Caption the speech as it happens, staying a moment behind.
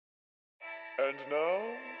And now,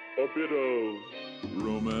 a bit of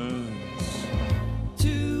romance.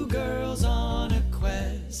 Two girls on a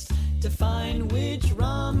quest to find which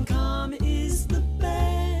rom-com is the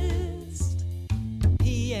best.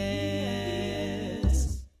 P.S.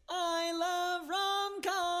 I love rom-coms.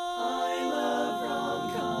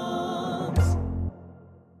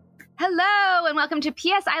 Hello, and welcome to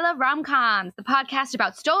P.S. I Love Rom-Coms, the podcast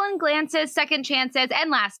about stolen glances, second chances,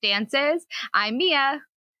 and last dances. I'm Mia.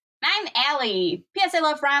 I'm Allie. P.S. I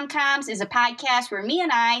Love Rom-Coms is a podcast where me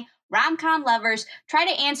and I, rom-com lovers, try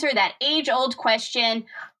to answer that age-old question,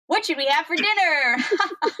 what should we have for dinner?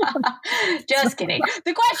 Just kidding.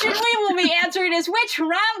 The question we will be answering is which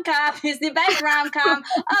rom-com is the best rom-com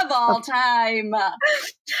of all time?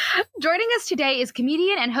 Joining us today is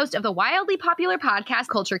comedian and host of the wildly popular podcast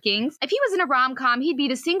Culture Kings. If he was in a rom-com, he'd be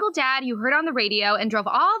the single dad you heard on the radio and drove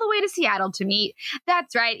all the way to Seattle to meet.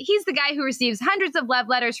 That's right, he's the guy who receives hundreds of love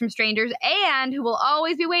letters from strangers and who will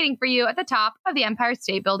always be waiting for you at the top of the Empire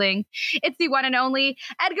State Building. It's the one and only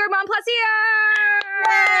Edgar Monplaisir!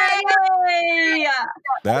 Yay!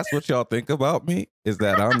 That's what y'all think about me? Is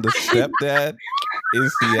that I'm the stepdad in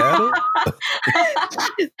Seattle? No,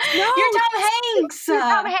 You're Tom Hanks!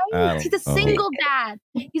 Tom I don't Hanks. He's a know. single dad.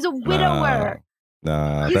 He's a widower.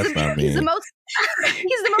 Nah, that's not me. He's the most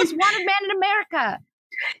wanted man in America.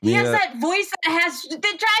 He has Yeah. that voice that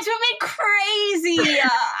drives women crazy.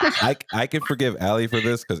 I can forgive Allie for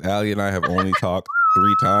this because Allie and I have only talked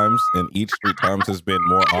 3 times, and each 3 times has been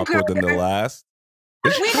more awkward than the last.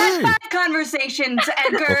 It's We've had true. 5 conversations,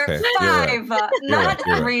 Edgar. Okay, you're 5, right. not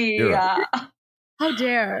You're right. 3. You're right. How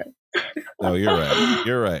dare. No, you're right.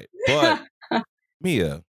 You're right. But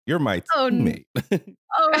Mia, you're my Oh, n- teammate.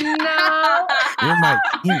 Oh, no. You're my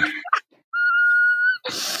teammate.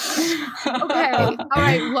 Okay. All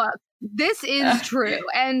right. Look, this is true.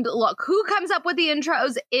 And look, who comes up with the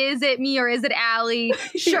intros? Is it me or is it Allie?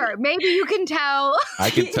 Sure. Maybe you can tell. I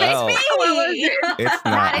can tell. It's me. It's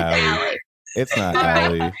not Allie. It's not All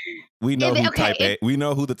right. Allie. We know who Okay, type A. We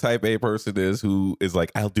know who the type A person is who is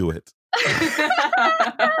like, I'll do it.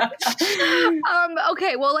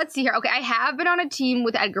 Okay, well, let's see here. Okay, I have been on a team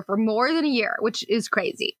with Edgar for more than a year, which is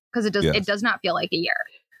crazy because it Yes. does not feel like a year.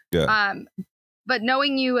 Yeah. But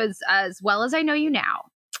knowing you as well as I know you now,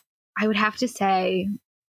 I would have to say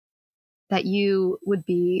that you would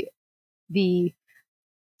be the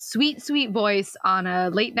sweet, sweet voice on a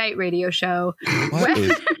late night radio show.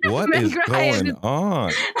 What Meg is Ryan. going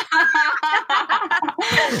on?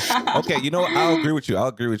 Okay, you know what? I'll agree with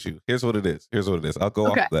you. Here's what it is. I'll go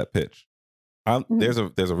Okay. off that pitch. There's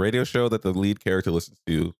a radio show that the lead character listens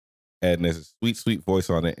to, and there's a sweet, sweet voice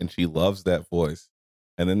on it, and she loves that voice.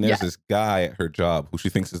 And then there's this guy at her job who she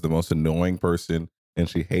thinks is the most annoying person, and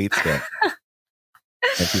she hates that.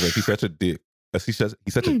 And she's like, he's such a dick. He's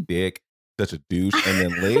such a dick, such a douche. And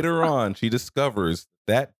then later on, she discovers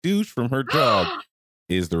that douche from her job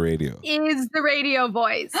is the radio. Is the radio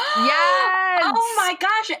voice. Yes. Oh my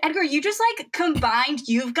gosh, Edgar, you just like combined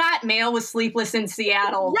You've Got Mail with Sleepless in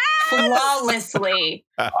Seattle flawlessly.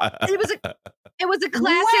 It was a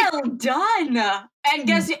classic. Well done.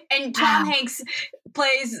 And Tom Hanks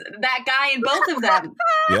plays that guy in both of them.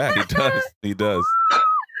 Yeah, he does.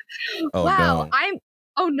 Oh Wow. no.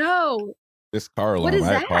 Oh no. This car What alarm. is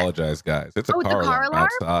I that? apologize, guys. It's a Oh, it's a car car alarm alarm?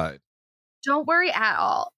 outside. Don't worry at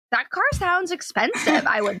all. That car sounds expensive,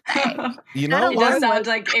 I would say. You That know It alarm does what? sound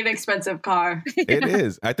like an expensive car. It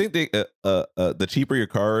is. I think the cheaper your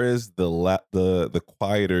car is, the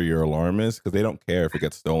quieter your alarm is, because they don't care if it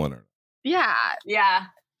gets stolen or not. Yeah. Yeah.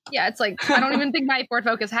 Yeah. It's like, I don't even think my Ford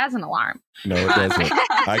Focus has an alarm. No, it doesn't.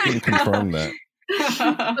 I can confirm that.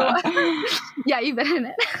 Yeah, you've been in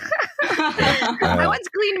it. I once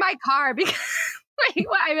cleaned my car because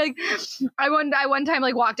I one time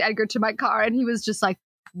like walked Edgar to my car and he was just like,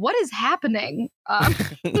 what is happening?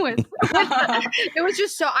 It was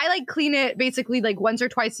just so I like clean it basically like once or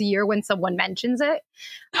twice a year when someone mentions it.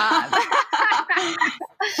 But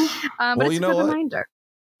Well, it's you a know good what? reminder.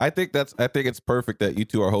 I think it's perfect that you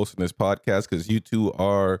two are hosting this podcast because you two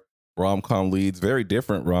are rom-com leads, very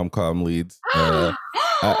different rom-com leads.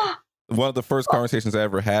 One of the first conversations I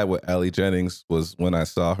ever had with Allie Jennings was when I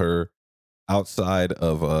saw her outside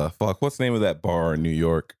of what's the name of that bar in New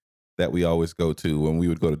York that we always go to when we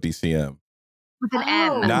would go to DCM? With an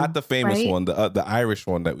Oh. M. Not the famous right? one, the Irish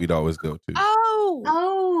one that we'd always go to. Oh.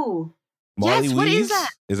 Oh. Molly yes, what is Wee's? that?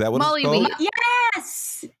 Is that what Molly it's called? Wee's.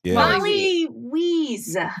 Yes. Yeah. Molly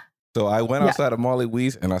Weeze. So I went Yeah. outside of Molly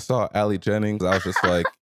Wee's and I saw Allie Jennings. I was just like,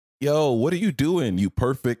 yo, what are you doing? You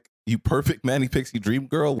perfect Manny Pixie Dream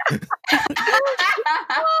Girl.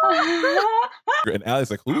 And Allie's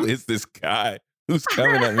like, who is this guy who's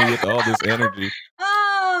coming at me with all this energy.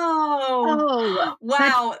 Oh,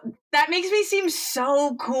 wow. That makes me seem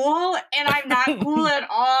so cool, and I'm not cool at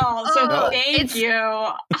all. So thank you.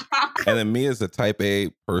 And then Mia's the type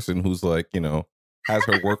A person who's like, has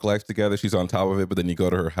her work life together. She's on top of it, but then you go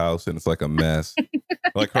to her house and it's like a mess.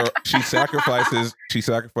 Like she sacrifices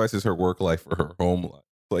her work life for her home life.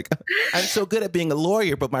 Like, I'm so good at being a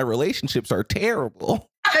lawyer, but my relationships are terrible.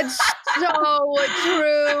 It's so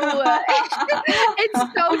true. It's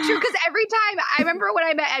so true. Because every time I remember when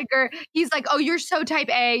I met Edgar, he's like, "Oh, you're so type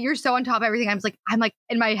A. You're so on top of everything." I'm like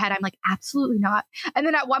in my head, I'm like, absolutely not. And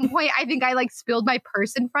then at one point, I think I like spilled my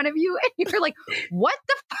purse in front of you, and you're like, "What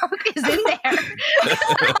the fuck is in there?"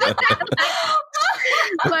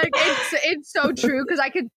 Like it's so true because I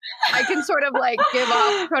can sort of like give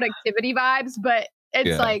off productivity vibes, but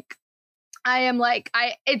it's like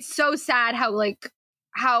it's so sad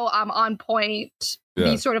how on point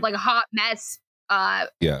the sort of like hot mess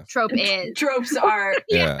trope is. Tropes are.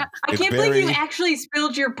 Yeah. I can't believe you actually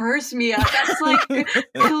spilled your purse, Mia. That's like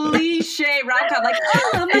cliche rom-com. Like,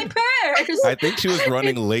 oh, my purse. I think she was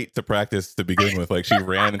running late to practice to begin with. Like she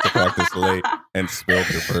ran into practice late and spilled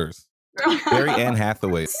her purse. Very Anne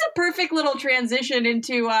Hathaway. This is a perfect little transition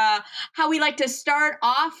into how we like to start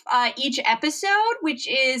off each episode, which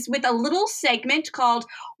is with a little segment called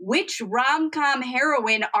Which Rom-Com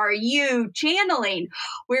Heroine Are You Channeling?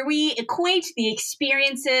 Where we equate the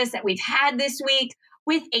experiences that we've had this week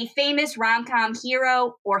with a famous rom-com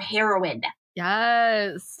hero or heroine.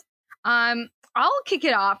 Yes. I'll kick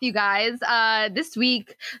it off, you guys, this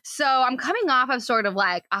week. So I'm coming off of sort of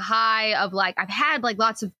like a high of like, I've had like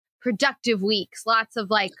lots of productive weeks, lots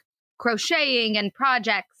of like crocheting and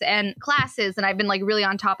projects and classes, and I've been like really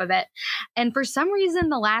on top of it. And for some reason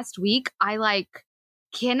the last week I like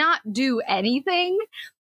cannot do anything,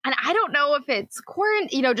 and I don't know if it's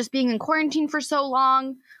just being in quarantine for so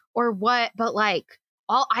long or what, but like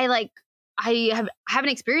I haven't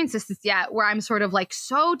experienced this yet, where I'm sort of like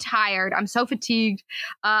so tired, I'm so fatigued.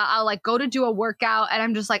 I'll like go to do a workout and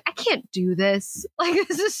I'm just like, I can't do this. Like,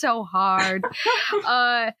 this is so hard.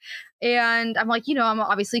 And I'm like, I'm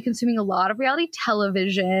obviously consuming a lot of reality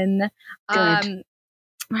television.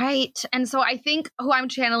 Right. And so I think who I'm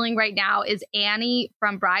channeling right now is Annie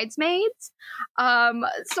from Bridesmaids.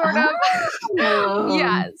 Sort of.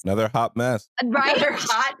 Yes. Another hot mess. Right. Another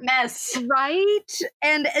hot mess. Right.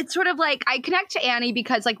 And it's sort of like I connect to Annie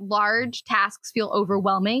because like large tasks feel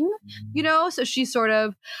overwhelming, so she's sort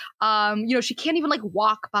of, she can't even like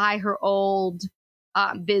walk by her old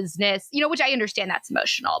business, which I understand that's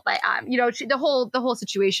emotional. But, the whole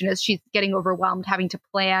situation is she's getting overwhelmed having to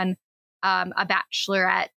plan a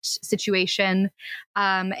bachelorette situation.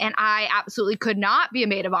 And I absolutely could not be a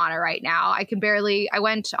maid of honor right now. I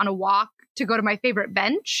went on a walk to go to my favorite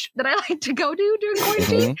bench that I like to go to during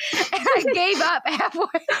quarantine. And I gave up halfway.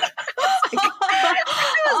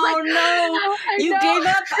 You gave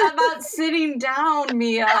up about sitting down,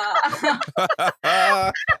 Mia.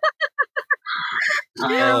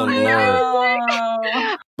 Oh,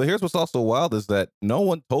 Lord. But here's what's also wild is that no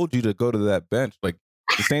one told you to go to that bench. Like,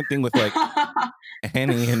 the same thing with like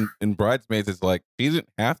Annie in Bridesmaids is like, she didn't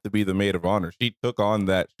have to be the maid of honor. She took on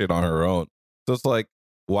that shit on her own. So it's like,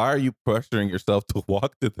 why are you pressuring yourself to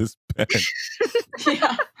walk to this bench?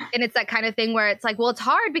 Yeah. And it's that kind of thing where it's like, well, it's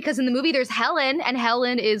hard because in the movie there's Helen, and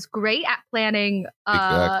Helen is great at planning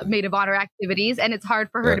maid of honor activities. And it's hard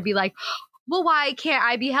for her to be like, well, why can't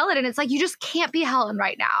I be Helen? And it's like, you just can't be Helen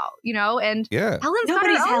right now, And Helen's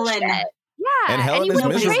nobody's got her own Helen. shit. Yeah. And Helen you is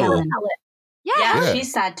wouldn't trade miserable. with Helen. Yeah,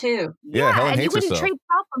 she's sad too. Yeah, Helen and hates you wouldn't herself. trade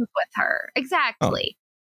problems with her. Exactly.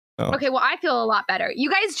 Oh. Okay, well, I feel a lot better.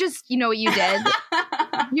 You guys just, what you did?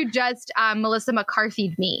 You just Melissa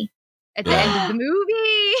McCarthy'd me at the end of the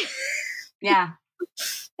movie. Yeah.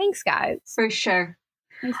 Thanks, guys. For sure.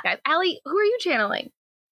 Thanks, guys. Allie, who are you channeling?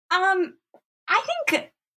 I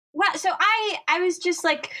think... Well, so I was just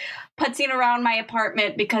like putzing around my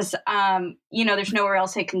apartment because, there's nowhere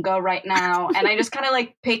else I can go right now. And I just kind of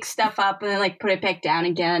like pick stuff up and then like put it back down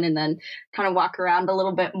again and then kind of walk around a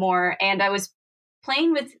little bit more. And I was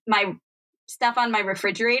playing with my stuff on my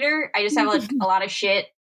refrigerator. I just have like a lot of shit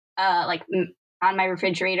on my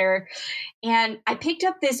refrigerator. And I picked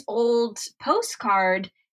up this old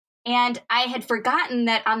postcard, and I had forgotten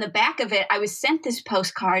that on the back of it, I was sent this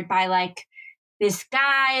postcard by like this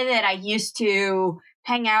guy that I used to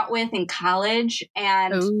hang out with in college.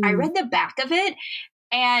 And I read the back of it,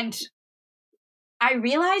 and I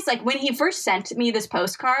realized like when he first sent me this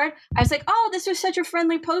postcard, I was like, oh, this was such a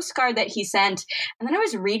friendly postcard that he sent. And then I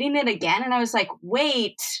was reading it again and I was like,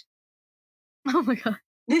 wait. Oh my God.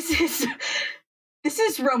 This is this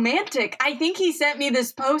is romantic. I think he sent me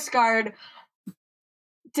this postcard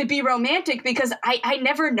to be romantic because I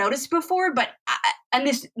never noticed before, but and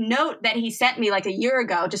this note that he sent me like a year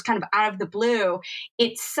ago, just kind of out of the blue,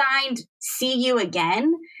 it's signed "See You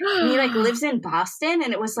Again." And he like lives in Boston,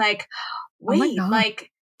 and it was like, wait, like,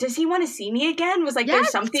 does he want to see me again? Was like, there's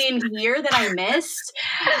something here that I missed,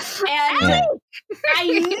 and I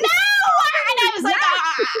know, and I was like,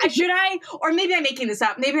 should I? Or maybe I'm making this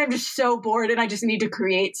up. Maybe I'm just so bored, and I just need to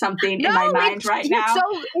create something in my mind right now.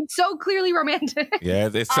 It's so clearly romantic. Yeah,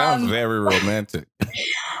 it sounds very romantic.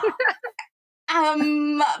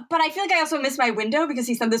 But I feel like I also missed my window because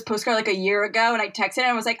he sent this postcard like a year ago, and I texted and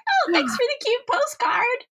I was like, "Oh, thanks for the cute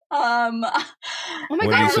postcard." Oh my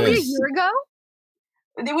God, really a year ago?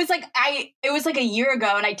 It was like a year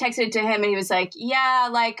ago, and I texted it to him, and he was like, "Yeah,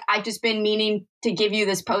 like I've just been meaning to give you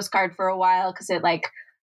this postcard for a while because it like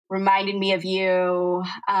reminded me of you.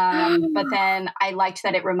 But then I liked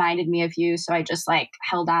that it reminded me of you, so I just like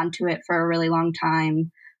held on to it for a really long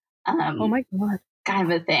time." Oh my God,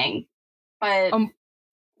 kind of a thing. But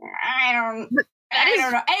I don't know.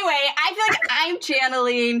 Anyway, I feel like I'm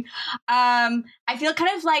channeling. I feel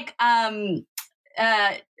kind of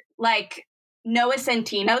like Noah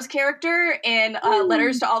Centino's character in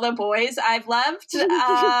Letters to All the Boys I've Loved. In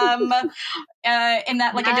that,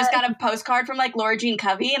 like, I just got a postcard from like Laura Jean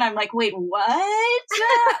Covey, and I'm like, wait, what?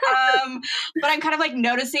 But I'm kind of like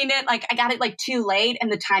noticing it. Like, I got it like too late,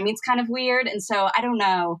 and the timing's kind of weird, and so I don't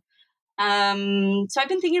know. So I've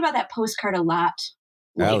been thinking about that postcard a lot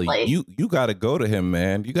lately. Allie, you got to go to him,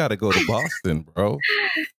 man. You got to go to Boston, bro.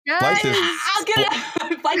 Yes.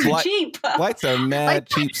 Flights are cheap. Flights are mad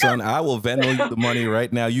cheap, son. I will Venmo you the money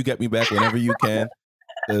right now. You get me back whenever you can.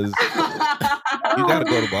 Because you got to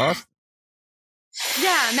go to Boston.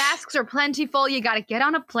 Yeah, masks are plentiful. You got to get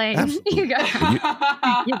on a plane. Absolutely. You got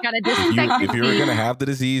to disinfect. If you were going to have the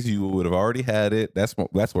disease, you would have already had it. That's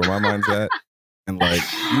where my mind's at. And like,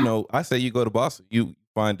 you know, I say you go to Boston, you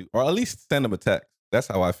find, or at least send them a text. That's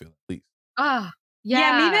how I feel, at least.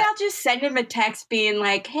 Yeah, maybe I'll just send him a text being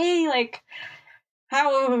like, hey, like,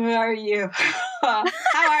 how are you? How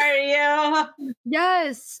are you?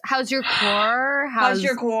 Yes. How's your core? How's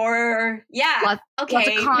your core? Yeah. Lots of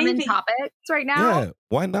common topics right now. Yeah.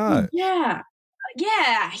 Why not? Yeah.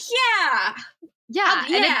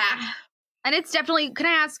 And it's definitely, can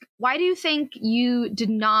I ask, why do you think you did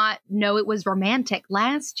not know it was romantic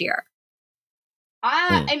last year?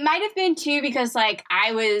 It might have been too because like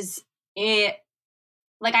I was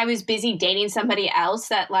busy dating somebody else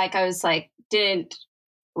that like I was like I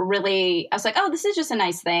was like, oh, this is just a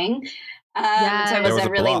nice thing. So I wasn't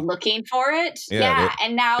really looking for it. Yeah.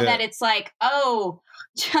 And now that it's like, oh,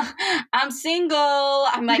 I'm single.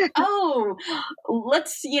 I'm like, oh,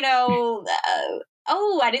 let's,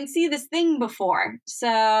 oh, I didn't see this thing before.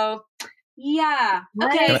 So, yeah.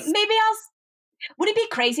 Okay, maybe would it be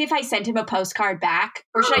crazy if I sent him a postcard back?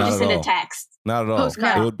 Or should I just send a text? Not at all.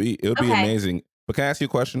 Postcard. It would be amazing. But can I ask you a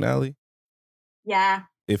question, Allie? Yeah.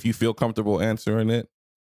 If you feel comfortable answering it?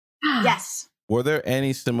 Yes. Were there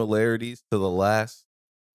any similarities to the last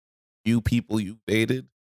few people you dated?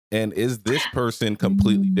 And is this person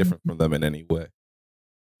completely different from them in any way?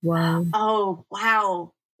 Wow. Oh,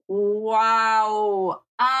 wow.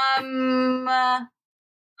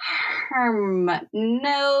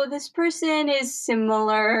 No, this person is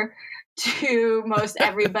similar to most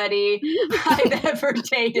everybody I've ever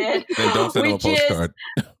dated. Then don't send them a postcard.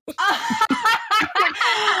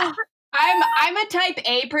 I'm a type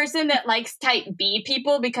A person that likes type B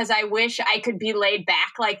people because I wish I could be laid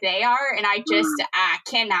back like they are, and I just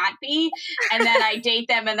cannot be. And then I date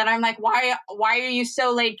them, and then I'm like, why are you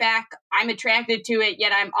so laid back? I'm attracted to it,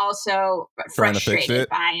 yet I'm also frustrated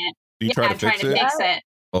by it. I'm trying to fix it.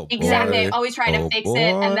 Oh, exactly. Always trying to fix it.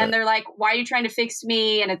 And then they're like, why are you trying to fix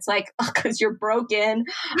me? And it's like, oh, because you're broken.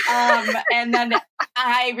 And then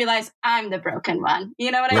I realize I'm the broken one. You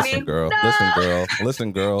know what I mean? Girl. No.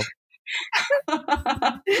 Listen, girl.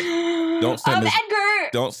 Don't send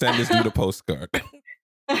this dude a postcard. Edgar,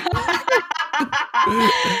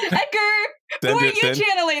 who are you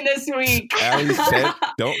channeling this week? Allie said,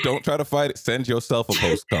 don't try to fight it. Send yourself a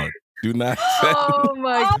postcard. Do not send. Oh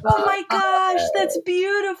my gosh, that's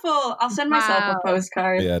beautiful. I'll send myself a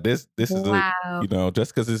postcard. Yeah, this is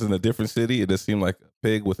just because it's in a different city, it just seemed like a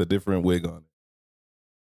pig with a different wig on it.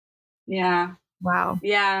 Yeah. Wow.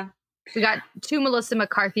 Yeah. We got 2 Melissa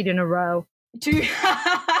McCarthy in a row. We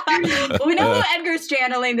know who Edgar's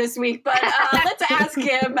channeling this week, but let's ask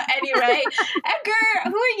him anyway. Edgar,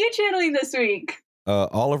 who are you channeling this week?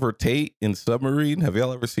 Oliver Tate in Submarine. Have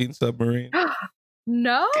y'all ever seen Submarine?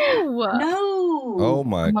 No. No. Oh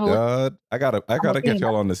my I'm gonna look- god! I gotta looking get it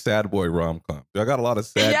y'all on the sad boy rom com. I got a lot of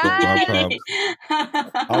sad boy Yes. rom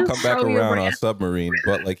coms. I'll come back So your around brand. on Submarine,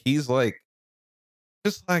 but like he's like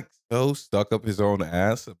just like so stuck up his own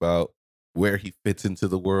ass about where he fits into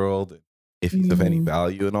the world and if he's of any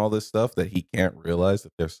value and all this stuff that he can't realize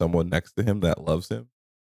that there's someone next to him that loves him.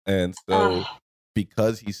 And so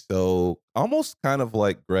because he's so almost kind of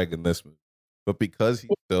like Greg in this movie, but because he's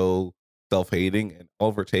so self-hating, and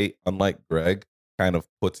Oliver Tate, unlike Greg, kind of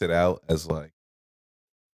puts it out as like,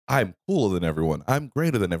 I'm cooler than everyone, I'm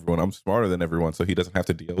greater than everyone, I'm smarter than everyone, so he doesn't have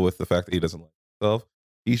to deal with the fact that he doesn't like himself.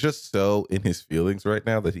 He's just so in his feelings right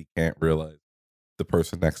now that he can't realize the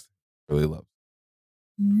person next to him really loves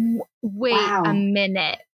him. Wait Wow. a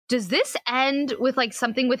minute. Does this end with like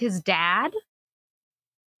something with his dad?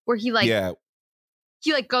 Where he like Yeah,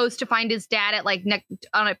 he like goes to find his dad at like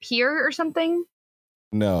on a pier or something?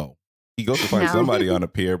 no. He goes to find No. somebody on a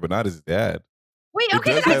pier, but not his dad. Wait, It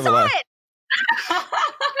okay, does then I have a saw lot- it.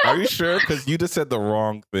 Are you sure? Because you just said the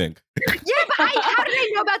wrong thing. Yeah, but how did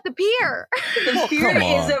I know about the pier? The Oh, pier come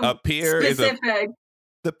is on. A pier is a specific.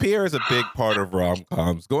 The pier is a big part of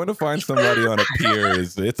rom-coms. Going to find somebody on a pier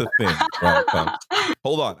it's a thing. Rom-coms.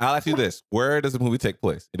 Hold on, I'll ask you this: where does the movie take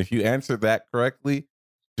place? And if you answer that correctly,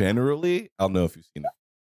 generally, I'll know if you've seen it.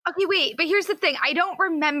 Okay, wait, but here's the thing. I don't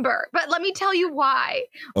remember, but let me tell you why.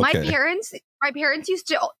 Okay. My parents used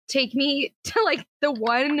to take me to like the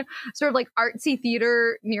one sort of like artsy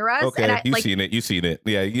theater near us. Okay, and I, you've like, seen it. You've seen it.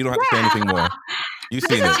 Yeah, you don't have to say anything more. You've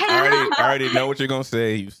seen it. is I already know what you're gonna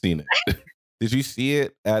say. You've seen it. Did you see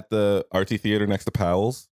it at the artsy theater next to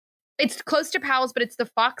Powell's? it's close to Powell's, but it's the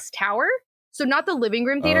Fox Tower. So not the living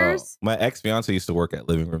room theaters. My ex-fiance used to work at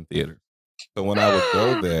living room theater. So when I would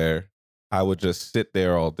go there, I would just sit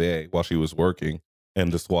there all day while she was working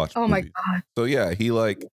and just watch Oh my movies. God. So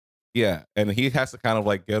yeah, and he has to kind of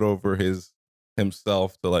like get over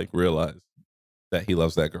himself to like realize that he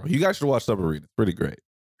loves that girl. You guys should watch Submarine. It's pretty great.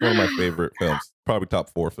 One of my favorite films. Probably top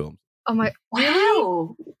 4 films. Oh my.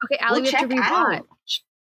 Wow. Okay, Allie, We'll we have to check rewatch. out.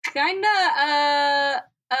 Kinda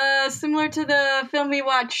similar to the film we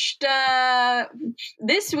watched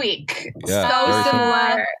this week. Yeah, So very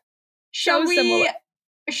similar. Shall So we similar.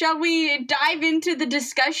 shall we dive into the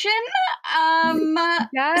discussion?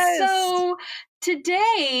 Yes. So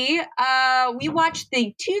today we watched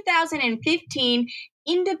the 2015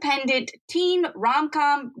 independent teen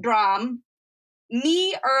rom-com drama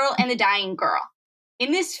Me, Earl, and the Dying Girl.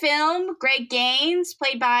 In this film, Greg Gaines,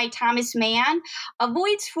 played by Thomas Mann,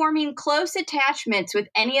 avoids forming close attachments with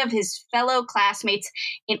any of his fellow classmates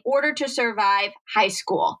in order to survive high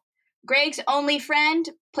school. Greg's only friend,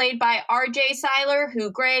 played by R.J. Seiler, who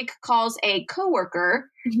Greg calls a coworker,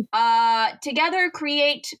 together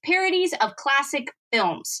create parodies of classic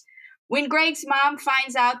films. When Greg's mom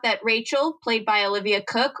finds out that Rachel, played by Olivia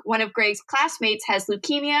Cook, one of Greg's classmates, has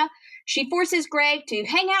leukemia, she forces Greg to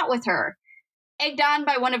hang out with her. Egged on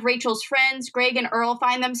by one of Rachel's friends, Greg and Earl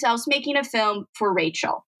find themselves making a film for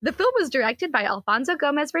Rachel. The film was directed by Alfonso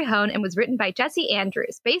Gomez Rejon and was written by Jesse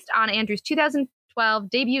Andrews, based on Andrews' 2012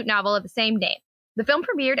 debut novel of the same name. The film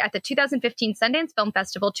premiered at the 2015 Sundance Film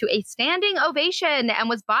Festival to a standing ovation and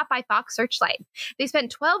was bought by Fox Searchlight. They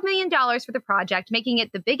spent $12 million for the project, making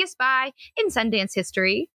it the biggest buy in Sundance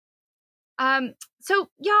history. So,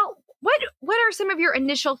 y'all, what are some of your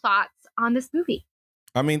initial thoughts on this movie?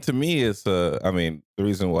 I mean, to me, the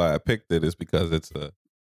reason why I picked it is because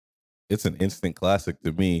it's an instant classic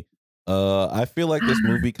to me. I feel like this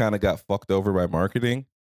movie kind of got fucked over by marketing.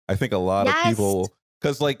 I think a lot of people,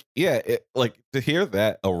 because to hear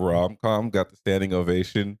that a rom-com got the standing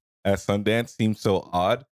ovation at Sundance seems so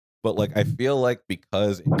odd. But like, I feel like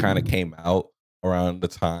because it kind of came out around the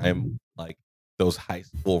time like those high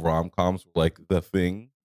school rom-coms were like the thing.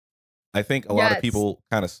 I think a lot of people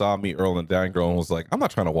kind of saw Me, Earl, and the Dying Girl and was like, I'm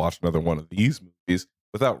not trying to watch another one of these movies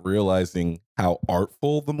without realizing how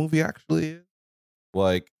artful the movie actually is.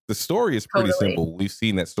 Like, the story is pretty simple. We've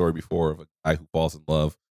seen that story before of a guy who falls in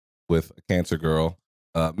love with a cancer girl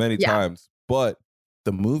many times. But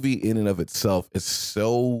the movie in and of itself is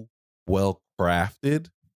so well crafted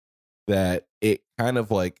that it kind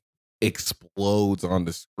of like explodes on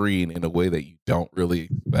the screen in a way that you don't really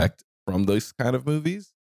expect from those kind of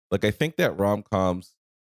movies. Like, I think that rom-coms,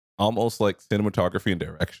 almost like cinematography and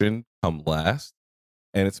direction, come last.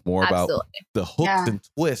 And it's more about the hooks and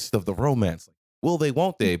twists of the romance. Like, will they,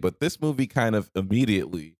 won't they? But this movie kind of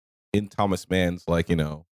immediately, in Thomas Mann's,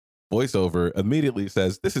 voiceover, immediately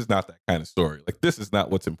says, this is not that kind of story. Like, this is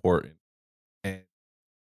not what's important. And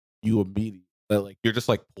you immediately, you're just,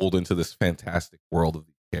 pulled into this fantastic world of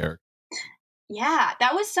these characters. Yeah,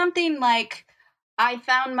 that was something, I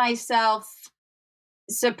found myself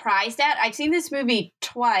surprised at. I've seen this movie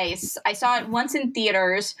twice. I saw it once in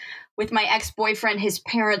theaters with my ex-boyfriend, his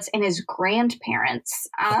parents, and his grandparents.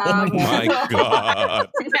 Oh my God.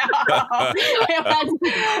 No, it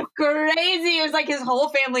was crazy. It was like his whole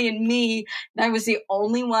family and me. And I was the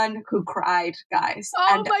only one who cried, guys.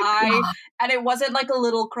 Oh my God. And it wasn't like a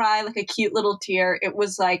little cry, like a cute little tear. It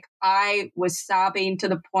was like I was sobbing to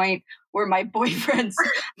the point where my boyfriend's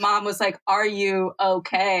mom was like, "Are you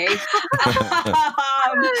okay?"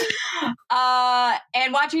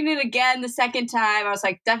 And watching it again the second time, I was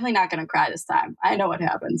like, definitely not going to cry this time. I know what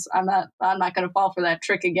happens. I'm not going to fall for that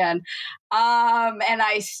trick again. And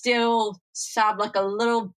I still sobbed like a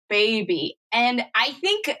little baby. And I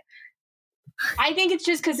think it's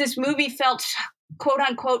just because this movie felt quote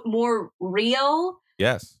unquote more real.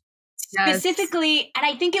 Yes. Specifically, and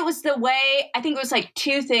I think it was like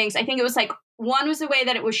two things. I think it was like, one was the way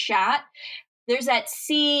that it was shot. There's that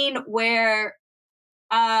scene where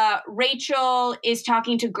Rachel is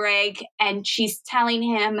talking to Greg and she's telling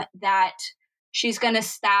him that she's going to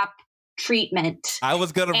stop treatment. I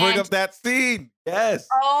was going to bring up that scene. Yes.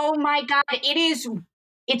 Oh my God.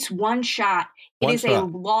 It's one shot. It is a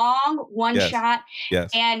long one shot.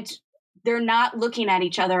 Yes. And they're not looking at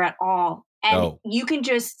each other at all. And you can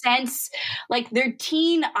just sense like their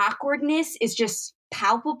teen awkwardness is just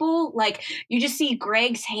palpable. Like you just see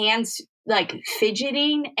Greg's hands like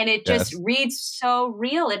fidgeting and it just reads so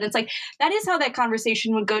real. And it's like, that is how that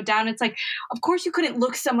conversation would go down. It's like, of course you couldn't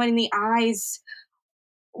look someone in the eyes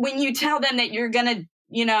when you tell them that you're going to,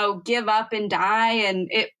 give up and die. And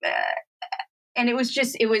it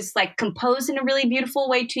was like composed in a really beautiful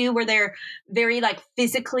way too, where they're very like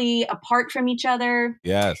physically apart from each other.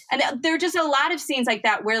 Yes. And there are just a lot of scenes like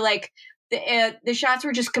that where like the shots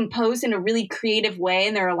were just composed in a really creative way.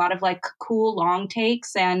 And there are a lot of like cool long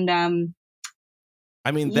takes. And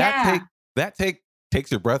I mean, that take takes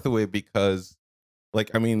your breath away because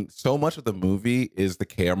like, I mean, so much of the movie is the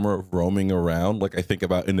camera roaming around. Like I think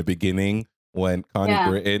about in the beginning when Connie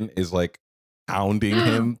Britton is like hounding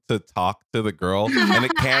him to talk to the girl and the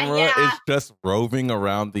camera is just roving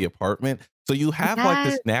around the apartment. So you have like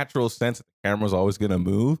this natural sense that the camera's always going to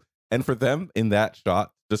move. And for them in that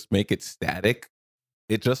shot, just make it static.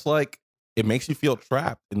 It just like, it makes you feel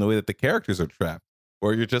trapped in the way that the characters are trapped,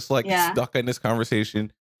 where you're just like stuck in this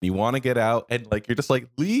conversation. You want to get out and like, you're just like,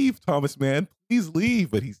 leave, Thomas, man, please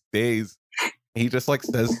leave. But he stays. He just like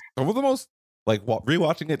says some of the most like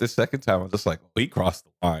rewatching it the second time. I'm just like, he crossed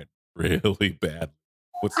the line really bad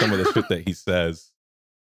with some of the shit that he says.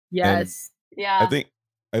 Yes. And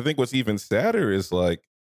I think what's even sadder is like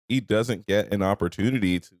he doesn't get an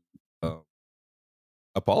opportunity to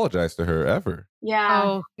apologize to her ever. Yeah.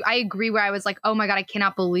 Oh, I agree. Where I was like, oh my God, I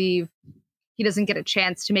cannot believe he doesn't get a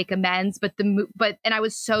chance to make amends. And I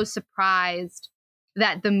was so surprised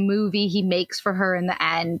that the movie he makes for her in the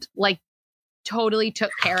end, like, totally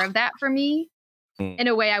took care of that for me in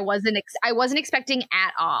a way I wasn't expecting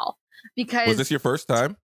at all. Because was this your first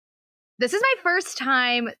time? This is my first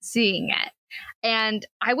time seeing it. And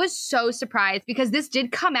I was so surprised because this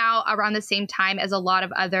did come out around the same time as a lot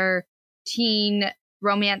of other teen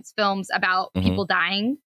romance films about people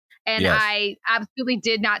dying. And I absolutely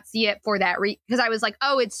did not see it for that because I was like,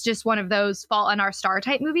 oh, it's just one of those Fault in Our Star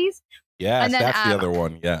type movies. Yes, and then, that's the other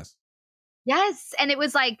one. Yes. Yes. And it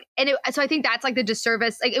was like, so I think that's like the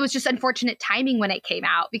disservice. Like, it was just unfortunate timing when it came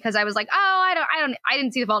out because I was like, oh, I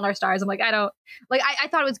didn't see The Fault in Our Stars. I'm like, I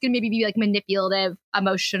thought it was going to maybe be like manipulative,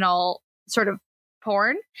 emotional sort of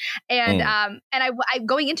porn. And, and I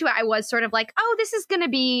going into it, I was sort of like, oh, this is going to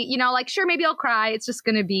be, like, sure, maybe I'll cry. It's just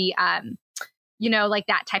going to be, like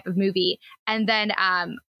that type of movie. And then,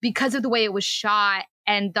 because of the way it was shot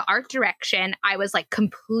and the art direction, I was like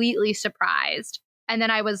completely surprised. And then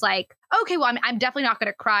I was like, okay, well, I'm definitely not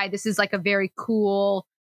going to cry. This is like a very cool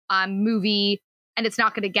movie and it's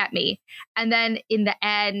not going to get me. And then in the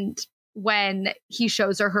end, when he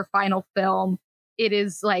shows her final film, it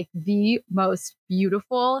is like the most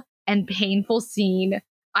beautiful and painful scene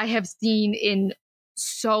I have seen in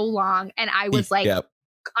so long. And I was like,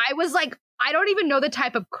 I don't even know the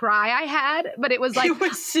type of cry I had, but it was like, Kyle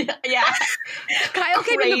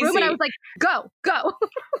came in the room and I was like, go.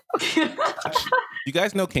 You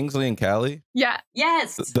guys know Kingsley and Callie? Yeah.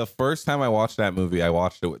 Yes. The first time I watched that movie, I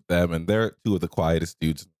watched it with them, and they're two of the quietest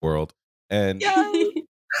dudes in the world. And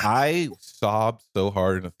I sobbed so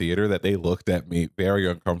hard in the theater that they looked at me very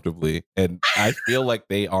uncomfortably. And I feel like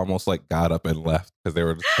they almost like got up and left because they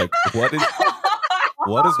were just like,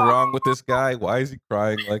 what is wrong with this guy? Why is he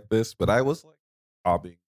crying like this? But I was like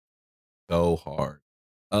sobbing so hard.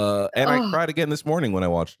 And I cried again this morning when I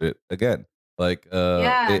watched it again. Like,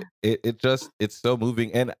 Yeah. it just, it's so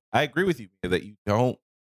moving. And I agree with you that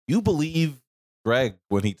you believe Greg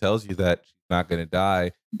when he tells you that she's not going to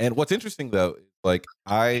die. And what's interesting though, is like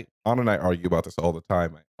Anna and I argue about this all the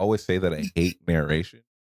time. I always say that I hate narration.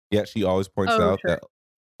 Yet she always points Oh, out sure. that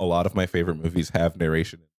a lot of my favorite movies have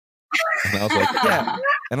narration. And I was like, yeah.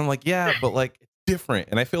 And I'm like, yeah, but like it's different.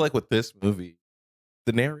 And I feel like with this movie,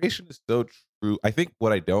 the narration is so true. I think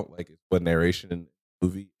what I don't like is when narration in a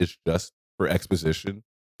movie is just for exposition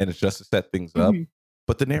and it's just to set things up. Mhm.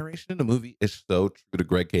 But the narration in the movie is so true to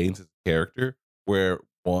Greg Gaines' character, where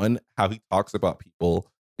one, how he talks about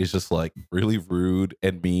people is just like really rude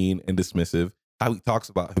and mean and dismissive. How he talks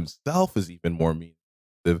about himself is even more mean.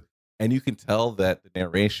 And you can tell that the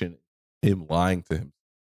narration is him lying to him.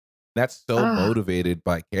 That's so Ugh. motivated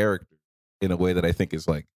by character in a way that I think is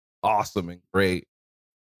like awesome and great.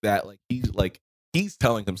 That he's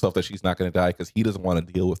telling himself that she's not going to die because he doesn't want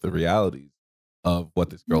to deal with the realities of what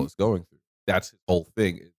this girl is going through. That's his whole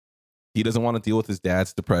thing. He doesn't want to deal with his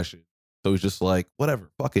dad's depression. So he's just like, whatever,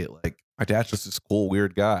 fuck it. Like, my dad's just this cool,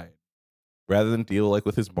 weird guy. Rather than deal like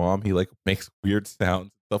with his mom, he like makes weird sounds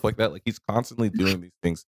and stuff like that. Like, he's constantly doing these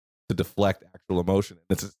things to deflect actual emotion.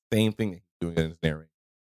 And it's the same thing that he's doing in his narration.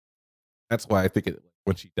 That's why I think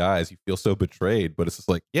when she dies, you feel so betrayed. But it's just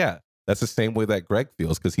like, yeah, that's the same way that Greg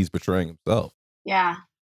feels because he's betraying himself. Yeah.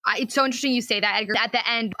 It's so interesting you say that, Edgar. At the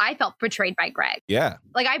end, I felt betrayed by Greg. Yeah.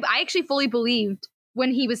 Like, I actually fully believed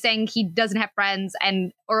when he was saying he doesn't have friends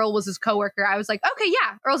and Earl was his coworker. I was like, okay,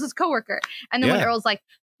 yeah, Earl's his coworker. And then when Yeah. Earl's like,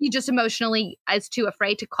 he just emotionally is too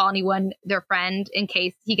afraid to call anyone their friend in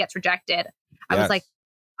case he gets rejected. I was like,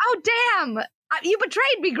 oh, damn, you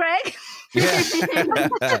betrayed me, Greg.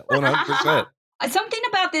 Yeah. 100%. Something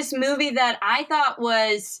about this movie that I thought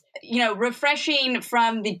was, refreshing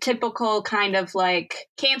from the typical kind of like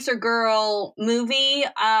cancer girl movie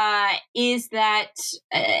is that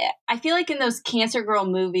I feel like in those cancer girl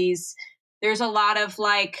movies, there's a lot of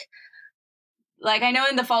like I know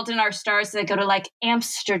in The Fault in Our Stars, they go to like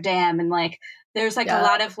Amsterdam and like there's like a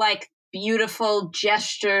lot of like beautiful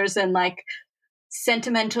gestures and like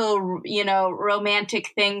sentimental, romantic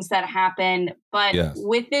things that happen. But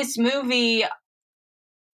with this movie,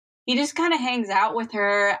 he just kind of hangs out with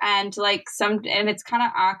her and and it's kind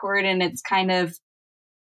of awkward and it's kind of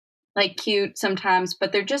like cute sometimes,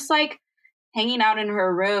 but they're just like hanging out in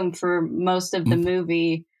her room for most of the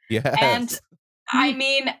movie. Yes. And I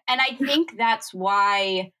mean, and I think that's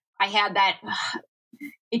why I had that.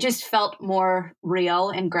 It just felt more real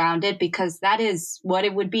and grounded because that is what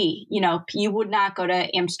it would be. You would not go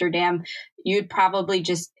to Amsterdam. You'd probably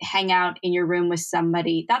just hang out in your room with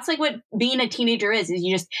somebody. That's like what being a teenager is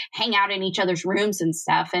you just hang out in each other's rooms and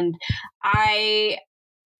stuff. And I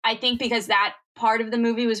think because that part of the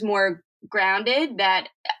movie was more grounded, that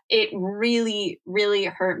it really, really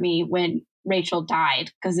hurt me when Rachel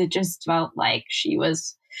died because it just felt like she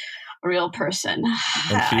was a real person.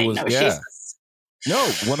 And she was, No,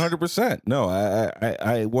 100%. No,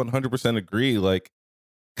 I 100% agree. Like,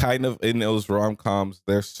 kind of in those rom-coms,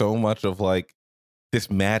 there's so much of like this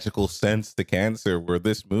magical sense to cancer where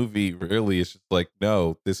this movie really is just like,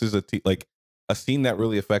 no, this is like a scene that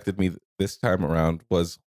really affected me this time around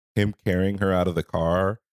was him carrying her out of the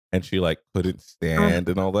car and she like couldn't stand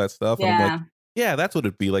and all that stuff. And I'm like, yeah, that's what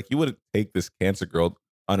it'd be like. You wouldn't take this cancer girl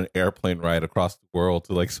on an airplane ride across the world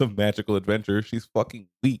to like some magical adventure. She's fucking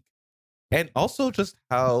weak. And also just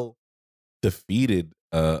how defeated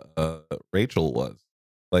Rachel was.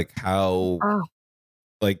 Like how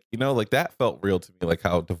like that felt real to me, like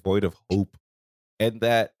how devoid of hope. And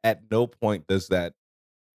that at no point does that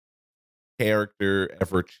character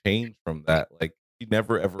ever change from that. Like she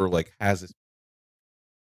never ever like has this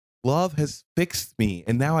love has fixed me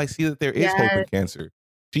and now I see that there is hope in cancer.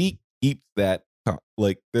 She keeps that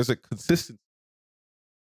like there's a consistency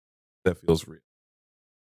that feels real.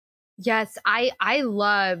 Yes, I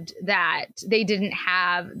loved that they didn't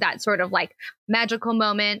have that sort of like magical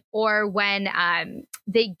moment, or when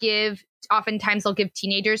oftentimes they'll give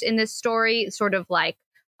teenagers in this story sort of like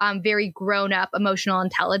very grown up emotional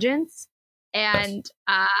intelligence. And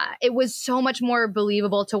it was so much more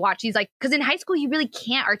believable to watch these, like, because in high school you really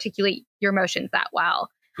can't articulate your emotions that well.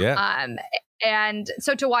 Yeah. And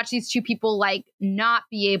so to watch these two people like not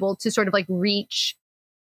be able to sort of like reach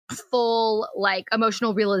full like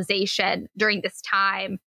emotional realization during this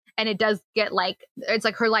time, and it does get like it's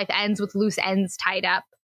like her life ends with loose ends tied up.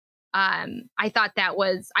 I thought I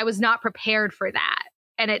was not prepared for that,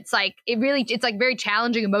 and it's like it's like very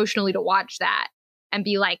challenging emotionally to watch that and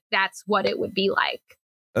be like, that's what it would be like.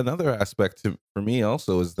 Another aspect for me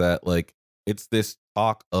also is that like it's this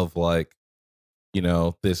talk of like,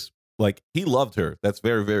 this like he loved her. That's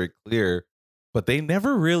very, very clear. But they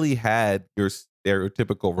never really had your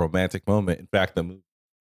stereotypical romantic moment. In fact, the movie,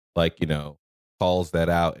 like, you know, calls that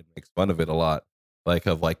out and makes fun of it a lot. Like,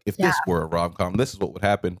 of like, if this were a rom-com, this is what would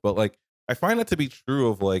happen. But like, I find that to be true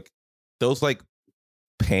of like those like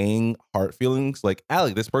paying heart feelings. Like,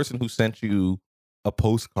 Allie, this person who sent you a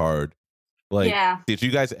postcard, like, did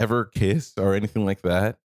you guys ever kiss or anything like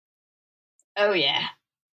that? Oh yeah.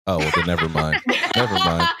 Oh, well, then never mind. Never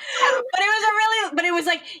mind. But it was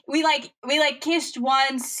like we kissed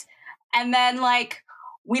once, and then like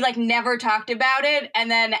we like never talked about it,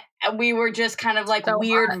 and then we were just kind of like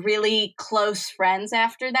weird, really close friends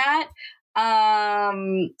after that.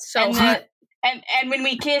 And when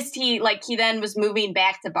we kissed, he then was moving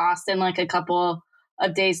back to Boston like a couple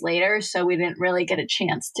of days later, so we didn't really get a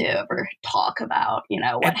chance to ever talk about, you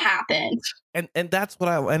know, what happened. And that's what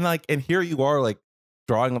and here you are like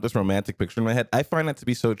drawing up this romantic picture in my head. I find that to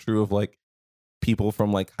be so true of like people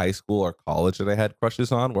from like high school or college that I had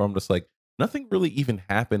crushes on, where I'm just like, nothing really even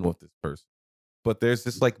happened with this person, but there's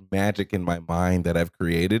this like magic in my mind that I've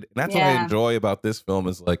created. And that's what I enjoy about this film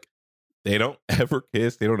is like, they don't ever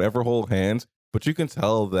kiss, they don't ever hold hands, but you can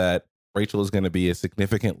tell that Rachel is going to be a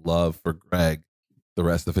significant love for Greg the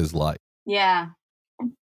rest of his life. Yeah.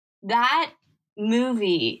 That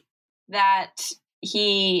movie that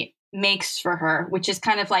he makes for her, which is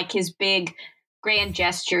kind of like his big grand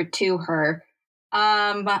gesture to her,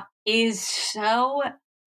 is so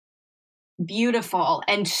beautiful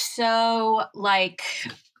and so like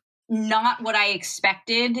not what I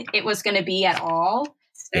expected it was going to be at all.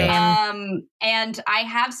 And I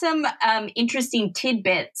have some interesting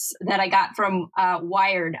tidbits that I got from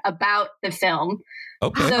Wired about the film.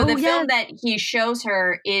 Okay. So the film that he shows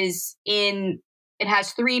her it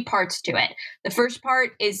has 3 parts to it. The first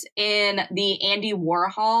part is in the Andy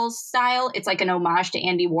Warhol style. It's like an homage to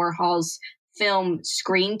Andy Warhol's film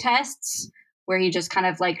Screen Tests, where he just kind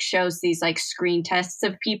of like shows these like screen tests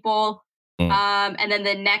of people. And then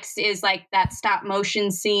the next is like that stop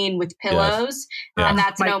motion scene with pillows. Yes. And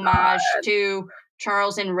that's an homage to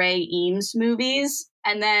Charles and Ray Eames movies.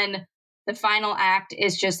 And then the final act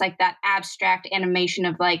is just like that abstract animation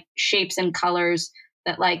of like shapes and colors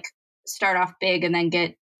that like start off big and then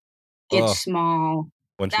get small.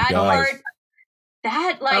 When she dies.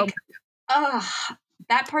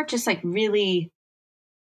 That part just like really,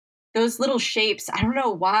 those little shapes, I don't know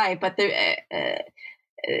why, but it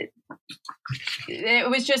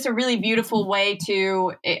was just a really beautiful way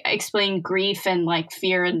to explain grief and like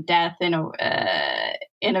fear and death in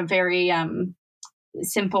a very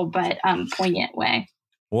simple but poignant way.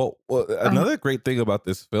 Well, another great thing about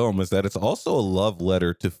this film is that it's also a love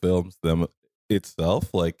letter to films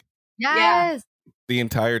itself. Like, yes, the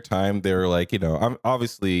entire time they're like, you know, I'm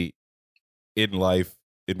obviously in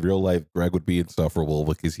real life, Greg would be insufferable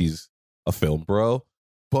because he's a film bro.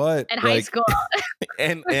 But in high school,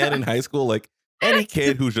 and in high school, like any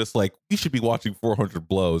kid who's just like, we should be watching 400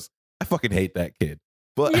 Blows. I fucking hate that kid.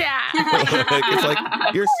 But like, it's like,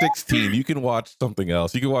 you're 16, you can watch something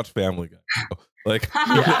else. You can watch Family Guy. Like,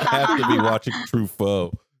 you don't have to be watching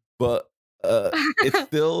Truffaut. But it's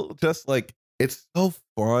still just like, it's so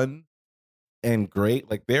fun and great.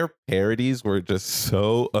 Like, their parodies were just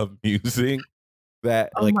so amusing.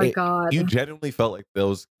 That like, my God, you genuinely felt like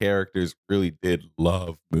those characters really did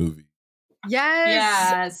love movies.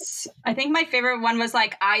 Yes. I think my favorite one was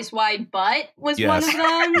like Eyes Wide Butt was one of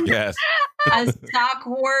them. Yes. A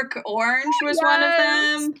Stockwork Orange was one of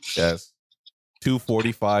them. Yes.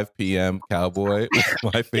 2:45 p.m. Cowboy was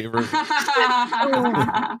my favorite.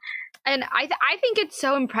 And I think it's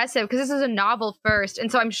so impressive because this is a novel first.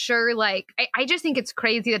 And so I'm sure, like, I just think it's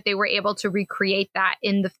crazy that they were able to recreate that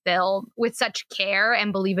in the film with such care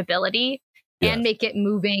and believability and make it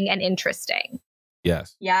moving and interesting.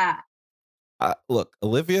 Yes. Yeah. Look,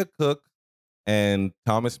 Olivia Cooke and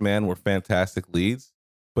Thomas Mann were fantastic leads,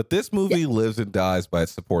 but this movie lives and dies by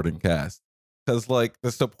its supporting cast. Because, like,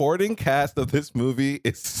 the supporting cast of this movie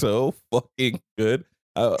is so fucking good.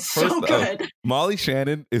 So good. Molly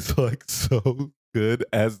Shannon is like so good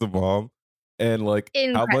as the mom, and like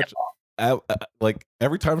incredible. How much, like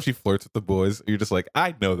every time she flirts with the boys, you're just like,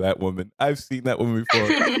 I know that woman. I've seen that woman before.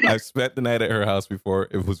 I've spent the night at her house before.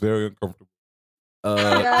 It was very uncomfortable.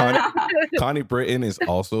 Connie Britton is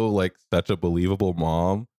also like such a believable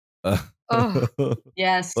mom.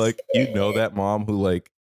 Yes, like you know that mom who like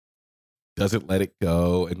doesn't let it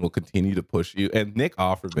go and will continue to push you. And Nick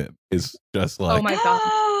Offerman is just like, oh my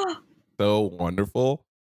God, so wonderful.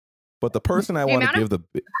 But the person I want to give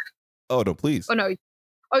please. Oh no, I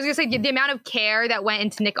was gonna say the amount of care that went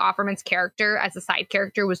into Nick Offerman's character as a side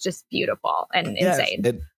character was just beautiful and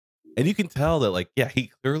insane. And you can tell that, like, yeah,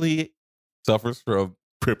 he clearly suffers from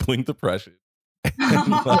crippling depression.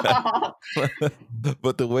 But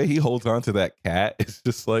the way he holds on to that cat is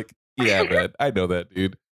just like, yeah, man, I know that,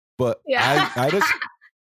 dude. But I just,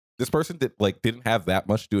 this person didn't have that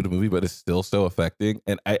much to do in the movie, but it's still so affecting,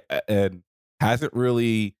 and hasn't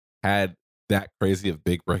really had that crazy of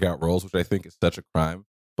big breakout roles, which I think is such a crime.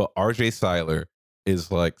 But RJ Cyler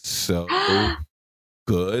is like so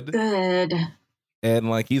good. And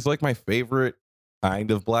like he's like my favorite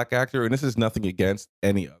kind of black actor. And this is nothing against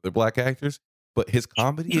any other black actors, but his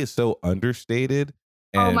comedy is so understated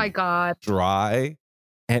and oh my God, dry.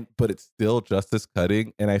 But it's still just as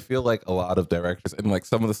cutting. And I feel like a lot of directors and like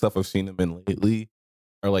some of the stuff I've seen him in lately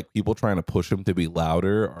are like people trying to push him to be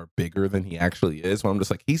louder or bigger than he actually is. But I'm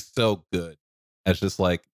just like, he's so good as just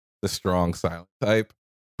like the strong silent type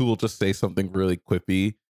who will just say something really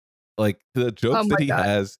quippy. Like the jokes that he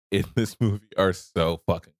has in this movie are so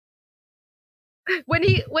fucking. When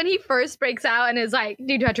he first breaks out and is like,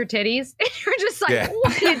 "Do you touch your titties?" And you're just like,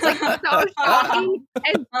 what? It's like so shocking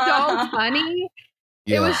and so funny.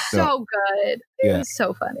 Yeah, it was so good. It was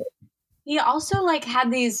so funny. He also like had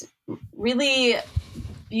these really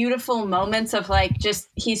beautiful moments of like just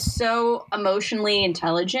he's so emotionally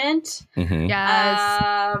intelligent. Mm-hmm.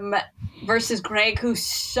 Yes. Versus Greg, who's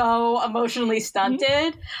so emotionally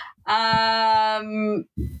stunted. I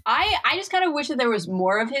just kind of wish that there was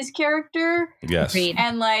more of his character. Yes.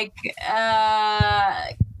 And like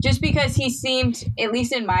just because he seemed, at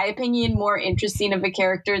least in my opinion, more interesting of a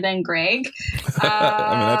character than Greg.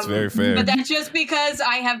 I mean, that's very fair. But that's just because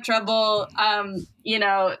I have trouble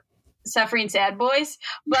suffering sad boys.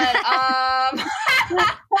 But wow.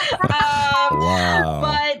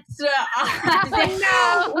 But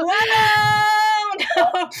no.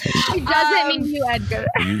 He doesn't mean you, Edgar.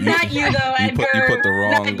 Not you, though, Edgar. You put the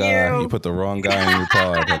wrong guy. You. You put the wrong guy in your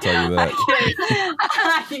pod. I'll tell you that.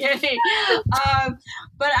 I'm kidding.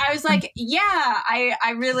 But I was like, yeah,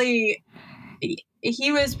 I really.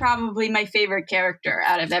 He was probably my favorite character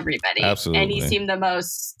out of everybody. Absolutely. And he seemed the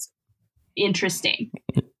most interesting.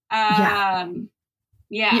 Yeah.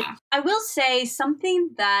 I will say something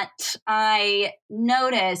that I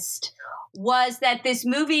noticed was that this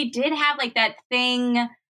movie did have like that thing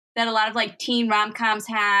that a lot of like teen rom-coms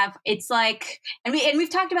have. It's like, and we've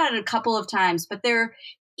talked about it a couple of times, but they're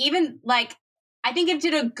even like, I think it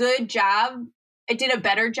did a good job. It did a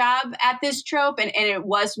better job at this trope, and it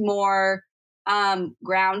was more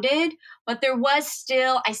grounded, but there was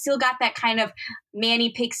I still got that kind of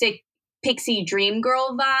Manny Pixie Dream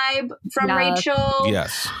Girl vibe from Rachel.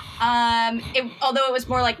 Yes. Although it was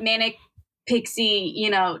more like manic pixie,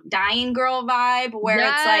 dying girl vibe, where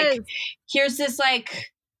it's like, here's this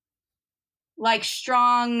like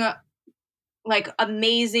strong, like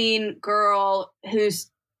amazing girl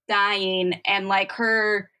who's dying, and like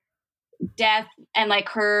her death and like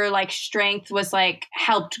her like strength was like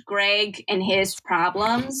helped Greg and his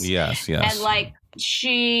problems. Yes. And like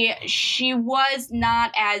she was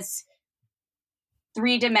not as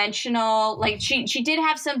three-dimensional. Like she did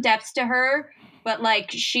have some depth to her, but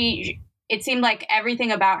like it seemed like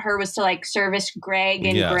everything about her was to like service Greg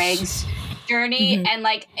and Greg's journey. Mm-hmm. And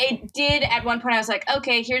like it did at one point, I was like,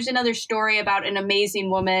 okay, here's another story about an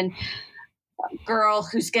amazing woman girl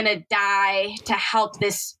who's gonna die to help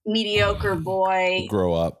this mediocre boy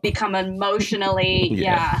grow up, become emotionally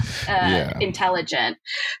intelligent.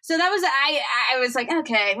 So that was I was like,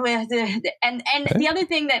 okay. And the other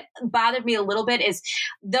thing that bothered me a little bit is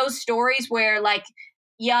those stories where like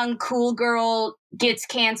young cool girl gets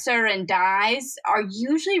cancer and dies are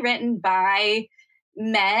usually written by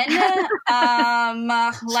men.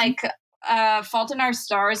 Like Fault in Our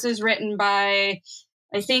Stars is written by,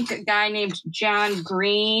 I think, a guy named John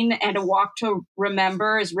Green, and A Walk to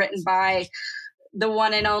Remember is written by the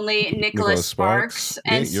one and only Nicholas Sparks.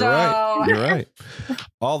 And you're right. You're right.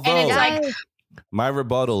 Although, and it's like, my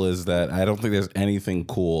rebuttal is that I don't think there's anything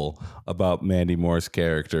cool about Mandy Moore's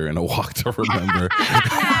character in A Walk to Remember.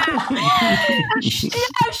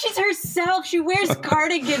 She's herself. She wears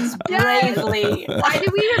cardigans bravely. Why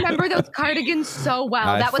do we remember those cardigans so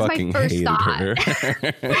well? That was my first thought.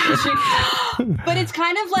 But it's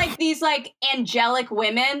kind of like these like angelic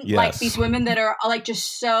women, like these women that are like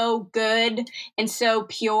just so good and so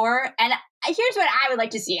pure. And here's what I would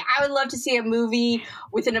like to see. I would love to see a movie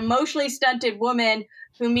with an emotionally stunted woman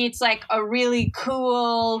who meets like a really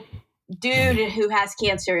cool dude who has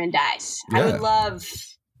cancer and dies. Yeah. I'd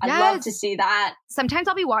love to see that. Sometimes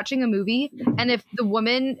I'll be watching a movie, and if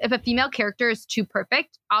a female character is too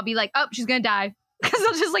perfect, I'll be like, oh, she's gonna die. because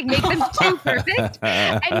they'll just like make them too perfect,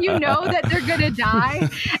 and you know that they're gonna die.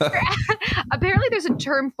 Apparently, there's a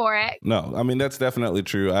term for it. No, I mean that's definitely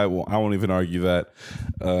true. I won't even argue that.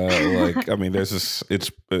 Like, I mean, there's this.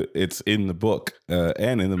 It's in the book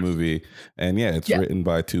and in the movie, and yeah, it's written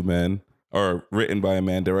by two men. Or written by a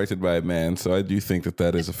man, directed by a man. So I do think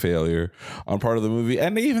that is a failure on part of the movie.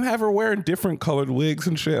 And they even have her wearing different colored wigs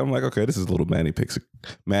and shit. I'm like, okay, this is a little manic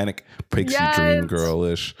pixie dream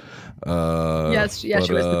girlish. Yes, she was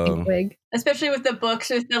the pink wig. Especially with the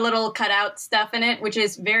books with the little cutout stuff in it, which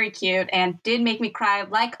is very cute and did make me cry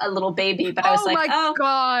like a little baby. But I was like, my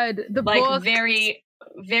God, the like book. very,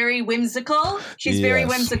 very whimsical. She's very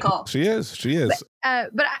whimsical. She is.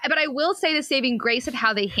 But I will say the saving grace of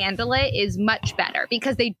how they handle it is much better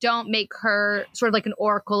because they don't make her sort of like an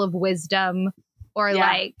oracle of wisdom or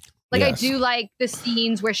like I do like the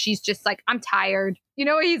scenes where she's just like, I'm tired. You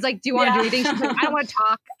know, he's like, do you want to do anything? She's like, I don't want to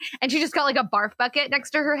talk. And she just got like a barf bucket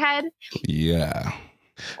next to her head. Yeah.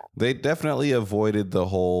 They definitely avoided the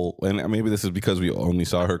whole, and maybe this is because we only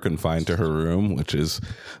saw her confined to her room, which is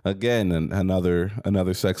again another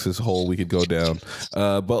sexist hole we could go down.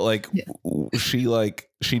 But like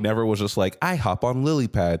she never was just like, I hop on lily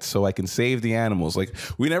pads so I can save the animals. Like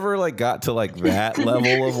we never like got to like that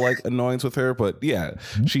level of like annoyance with her. But yeah,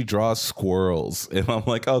 she draws squirrels, and I'm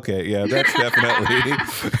like, okay, yeah, that's definitely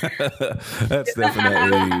that's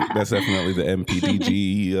definitely the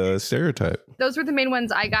MPDG stereotype. Those were the main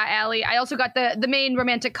ones I got, Allie. I also got the main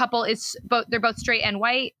romantic couple is they're both straight and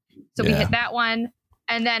white, so we hit that one.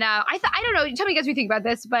 And then I don't know. Tell me guys what you think about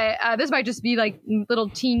this, but this might just be like little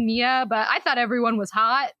teen Mia, but I thought everyone was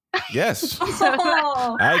hot. Yes.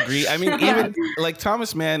 I agree. I mean, even like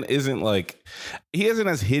Thomas Mann he isn't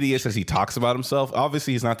as hideous as he talks about himself.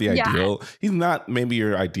 Obviously, he's not the ideal. He's not maybe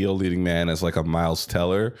your ideal leading man as like a Miles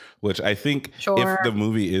Teller, which I think if the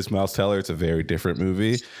movie is Miles Teller, it's a very different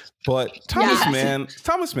movie. But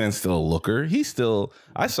Thomas Mann's still a looker.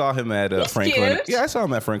 I saw him at Franklin. Cute. Yeah, I saw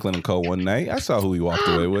him at Franklin and Co. one night. I saw who he walked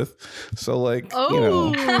away with. So like, you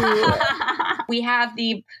know. We have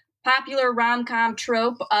the popular rom-com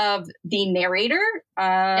trope of the narrator,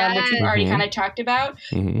 which we've already kind of talked about.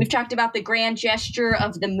 Mm-hmm. We've talked about the grand gesture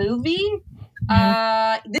of the movie.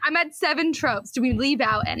 I'm at 7 tropes. Do we leave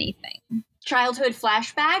out anything? Childhood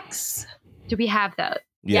flashbacks. Do we have those?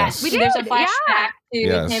 Yes. We do. There's a flashback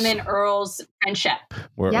to him and Earl's friendship.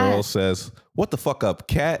 Where Earl says, "What the fuck up,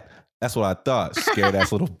 cat?" That's what I thought. Scared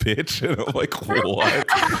ass little bitch. And I'm like, what?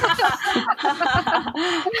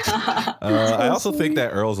 I also think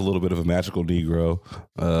that Earl's a little bit of a magical Negro.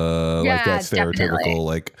 Like that stereotypical, definitely.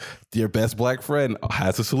 Like your best black friend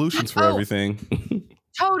has the solutions for everything.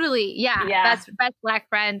 Totally. Yeah. Best black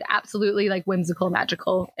friend. Absolutely like whimsical,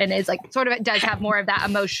 magical. And is like sort of, it does have more of that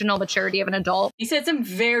emotional maturity of an adult. He said some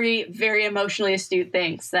very, very emotionally astute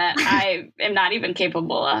things that I am not even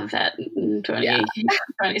capable of at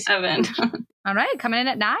 27. All right. Coming in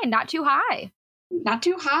at 9. Not too high. Not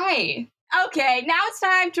too high. Okay. Now it's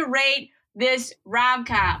time to rate this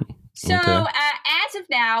rom-com. So as of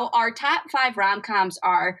now, our top 5 rom-coms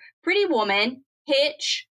are Pretty Woman,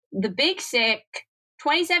 Hitch, The Big Sick,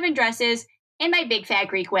 27 Dresses, and My Big Fat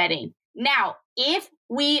Greek Wedding. Now, if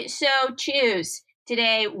we so choose,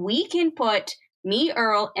 today we can put Me,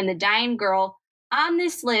 Earl, and The Dying Girl on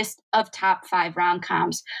this list of top 5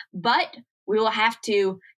 rom-coms, but we will have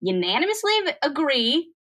to unanimously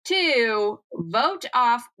agree to vote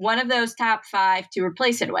off one of those top 5 to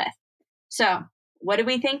replace it with. So, what do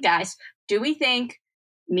we think, guys? Do we think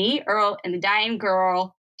Me, Earl, and The Dying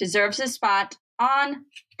Girl deserves a spot on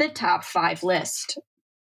the top 5 list?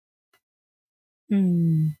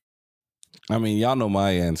 I mean, y'all know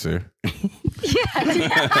my answer.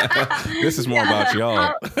 This is more about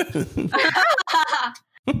y'all.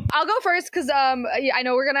 I'll go first because I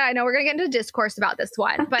know we're gonna get into discourse about this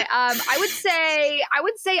one, but I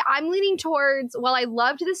would say I'm leaning towards, while I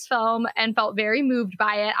loved this film and felt very moved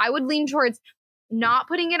by it, I would lean towards not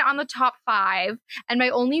putting it on the top 5, and my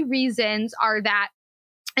only reasons are that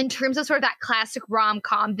in terms of sort of that classic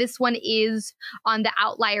rom-com, this one is on the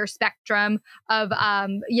outlier spectrum of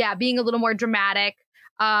being a little more dramatic.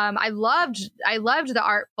 I loved the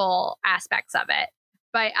artful aspects of it.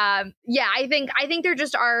 But I think there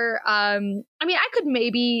just are I mean, I could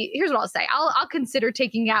maybe, here's what I'll say. I'll consider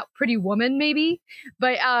taking out Pretty Woman maybe,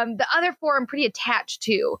 but the other 4 I'm pretty attached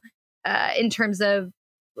to in terms of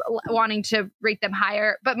wanting to rate them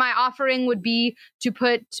higher. But my offering would be to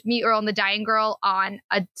put Me, Earl, and The Dying Girl on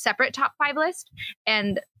a separate top 5 list,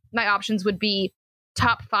 and my options would be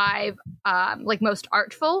top 5 like most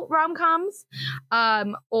artful rom-coms,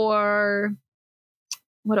 or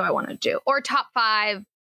what do I want to do, or top 5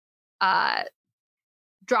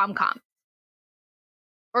 drom-com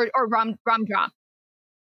or rom-drom.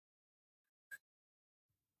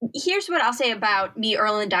 Here's what I'll say about Me,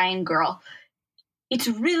 Earl and the Dying Girl. It's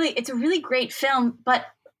a really great film, but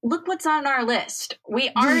look what's on our list. We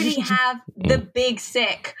already have The Big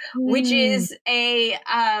Sick, which is a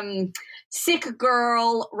sick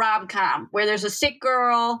girl rom-com where there's a sick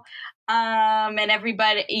girl and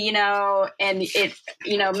everybody, and it,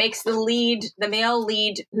 makes the male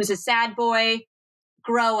lead who's a sad boy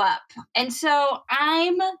grow up. And so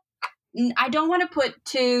I don't want to put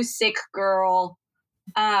two sick girl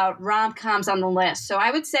rom-coms on the list. So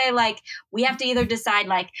I would say we have to either decide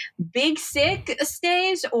Big Sick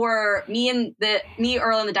stays or Me,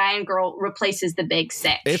 Earl and the Dying Girl replaces The Big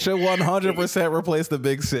Sick. It should 100% replace The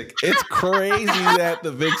Big Sick. It's crazy that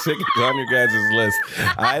The Big Sick is on your guys' list.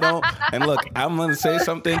 And look, I'm going to say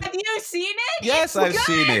something. Have you seen it? Yes, I've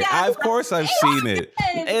seen it. Of course I've seen it.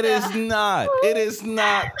 It is not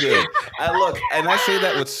good. And I say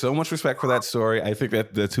that with so much respect for that story. I think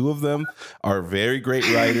that the two of them are very great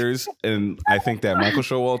writers, and I think that Michael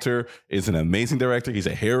Showalter is an amazing director. He's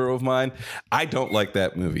a hero of mine. I don't like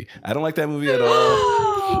that movie. I don't like that movie at all.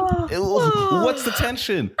 What's the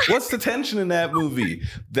tension? What's the tension in that movie?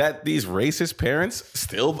 That these racist parents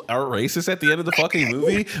still are racist at the end of the fucking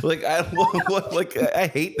movie? I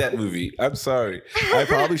hate that movie. I'm sorry. I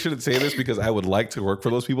probably shouldn't say this because I would like to work for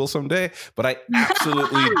those people someday, but I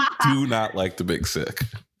absolutely do not like The Big Sick.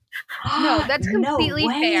 No, that's completely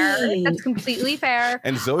fair. That's completely fair.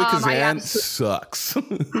 And Zoe Kazan sucks. I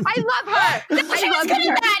love her. She was good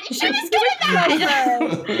at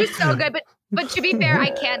that. She's so good. But to be fair, I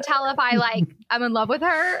can't tell if I'm in love with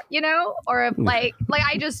her, or if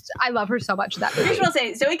I love her so much. That movie. Here's what I'll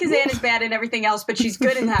say: Zoe Kazan is bad in everything else, but she's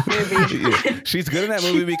good in that movie. Yeah, she's good in that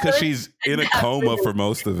movie because she's in a coma for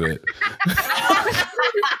most of it.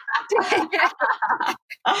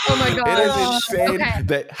 Oh my god! It is insane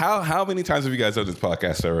that how many times have you guys done this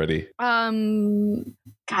podcast already?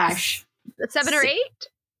 Gosh, 7 or 8.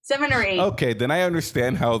 7 or 8. Okay, then I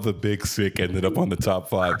understand how The Big Sick ended up on the top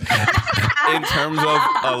 5 in terms of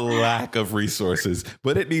a lack of resources,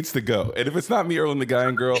 but it needs to go. And if it's not Me, Earl and the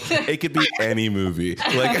Dying Girl, it could be any movie.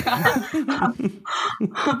 All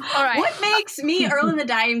right. What makes Me, Earl and the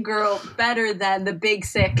Dying Girl better than The Big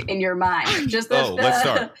Sick in your mind? Let's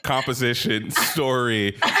start. Composition,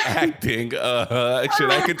 story, acting. Should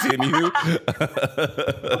I continue?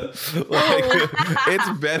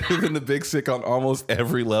 It's better than The Big Sick on almost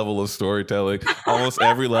every level of storytelling, almost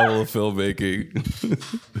every level of filmmaking.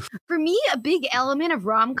 For me, a big element of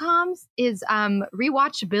rom-coms is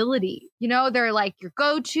rewatchability. They're your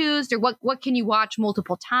go-tos. They're what can you watch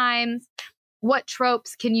multiple times? What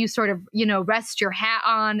tropes can you sort of, rest your hat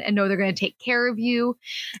on and know they're going to take care of you?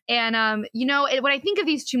 And, when I think of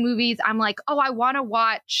these two movies, I'm like, oh, I want to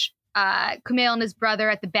watch Kumail and his brother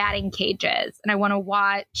at the batting cages, and I want to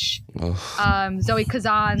watch Zoe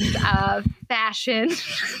Kazan's fashion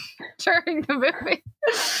during the movie.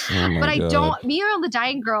 But I don't. Me, Earl and the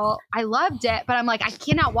Dying Girl, I loved it, but I'm like, I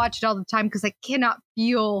cannot watch it all the time because I cannot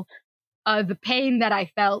feel the pain that I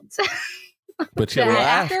felt. But you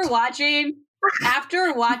laughed.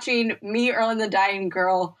 After watching Me, Earl and the Dying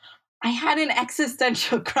Girl, I had an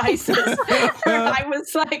existential crisis where I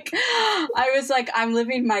was like, I'm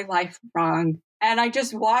living my life wrong. And I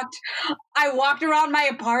walked around my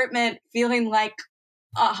apartment feeling like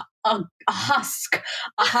a husk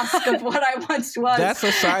of what I once was. That's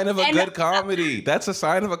a sign of a good comedy. That's a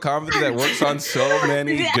sign of a comedy that works on so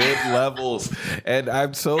many good levels. And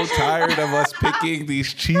I'm so tired of us picking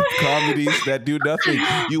these cheap comedies that do nothing.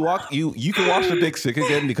 You can watch The Big Sick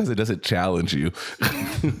again because it doesn't challenge you.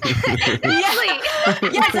 Yes,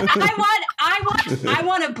 I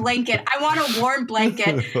want a blanket. I want a warm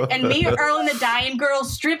blanket. And Me, Earl and the Dying Girl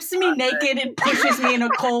strips me naked and pushes me in a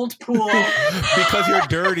cold pool. Because you're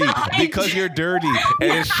dirty. Because you're dirty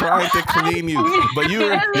and it's trying to clean you. But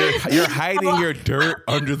you're hiding your dirt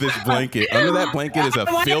under this blanket. Under that blanket is a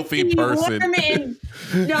filthy person.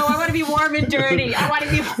 I want to be warm and dirty. I want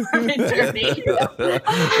to be warm and dirty.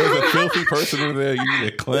 There's a filthy person over there. You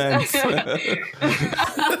need to cleanse.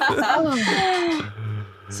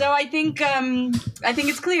 So I think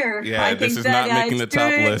it's clear. Yeah, this is not making the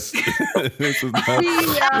top list. This is not.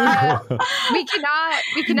 We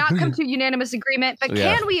cannot come to unanimous agreement, but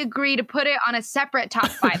can we agree to put it on a separate top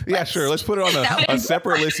 5 list? Yeah, sure. Let's put it on a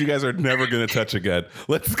separate list you guys are never going to touch again.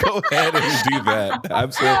 Let's go ahead and do that.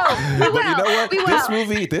 I'm so. But you know what?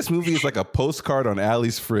 This movie is like a postcard on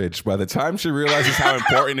Allie's fridge. By the time she realizes how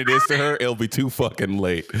important it is to her, it'll be too fucking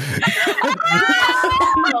late.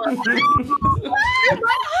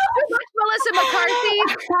 Melissa McCarthy.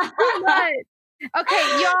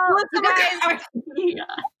 Okay, y'all. You guys, Yeah.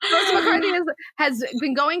 Melissa McCarthy has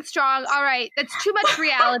been going strong. All right, that's too much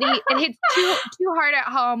reality. It hits too hard at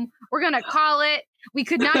home. We're gonna call it. We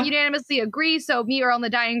could not unanimously agree, so Me, Earl, and the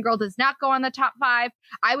Dying Girl does not go on the top 5.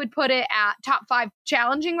 I would put it at top 5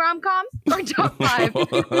 challenging rom-coms or top 5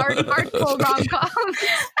 artful rom-coms.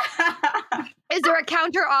 Is there a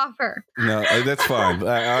counter offer? No, that's fine.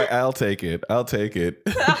 I'll take it. Okay,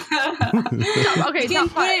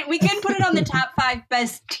 we can put it on the top 5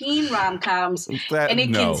 best teen rom-coms, and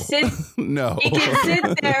it can sit. No, it can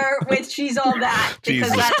sit there with She's All That,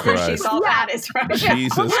 because Jesus that's Christ. where She's All That is from.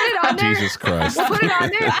 Jesus Christ. We'll put it on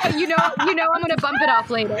there, but you know, I'm going to bump it off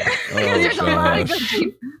later. There's a lot of good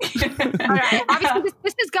teen. All right, obviously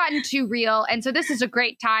this has gotten too real, and so this is a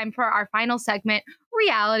great time for our final segment,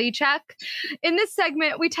 Reality Check. In this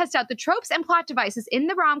segment, we test out the tropes and plot devices in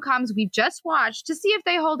the rom-coms we just watched to see if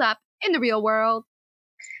they hold up in the real world.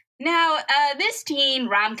 Now, this teen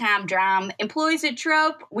rom-com drama employs a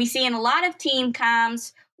trope we see in a lot of teen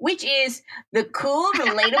coms, which is the cool,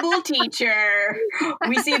 relatable teacher.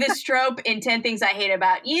 We see this trope in 10 Things I Hate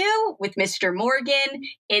About You with Mr. Morgan,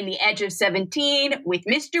 in The Edge of 17 with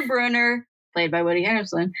Mr. Brunner, played by Woody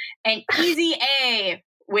Harrelson, and Easy A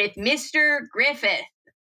with Mr. Griffith.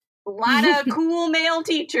 A lot of cool male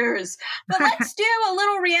teachers. But let's do a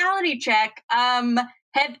little reality check.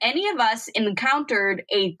 Have any of us encountered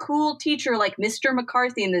a cool teacher like Mr.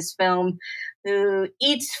 McCarthy in this film who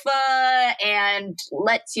eats pho and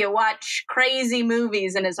lets you watch crazy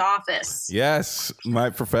movies in his office? Yes, my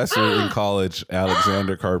professor in college,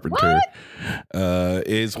 Alexander Carpenter,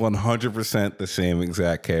 is 100% the same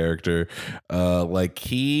exact character.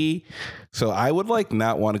 So I would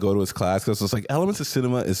not want to go to his class because it's Elements of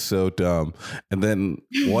Cinema is so dumb. And then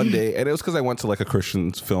one day, and it was because I went to a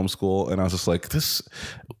Christian film school, and I was just this.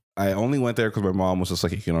 I only went there because my mom was just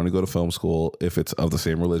you can only go to film school if it's of the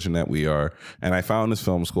same religion that we are. And I found this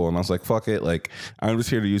film school, and I was fuck it. I'm just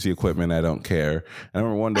here to use the equipment. I don't care. And I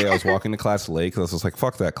remember one day I was walking to class late because I was just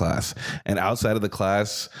fuck that class. And outside of the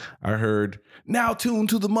class, I heard, "Now tune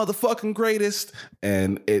to the motherfucking greatest."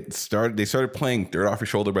 And they started playing Dirt Off Your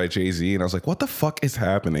Shoulder by Jay-Z. And I was what the fuck is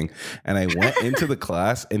happening? And I went into the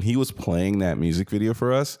class, and he was playing that music video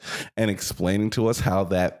for us and explaining to us how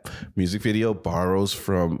that music video borrows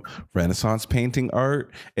from Renaissance painting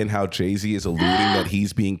art, and how Jay-Z is alluding that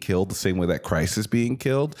he's being killed the same way that Christ is being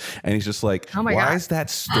killed. And he's just why is that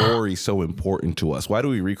story so important to us? Why do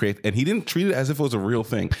we recreate? And he didn't treat it as if it was a real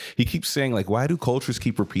thing. He keeps saying why do cultures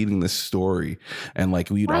keep repeating this story? And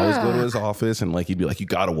we'd always go to his office, and he'd be you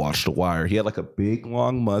gotta watch The Wire. He had a big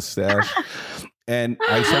long mustache. And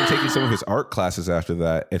I started taking some of his art classes after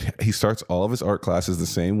that. And he starts all of his art classes the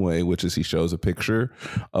same way, which is he shows a picture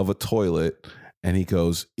of a toilet, and he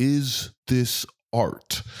goes, "Is this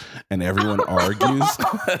art?" And everyone argues.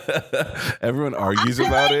 Everyone argues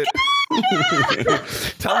about it.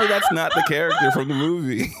 Tell me that's not the character from the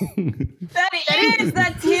movie. That is.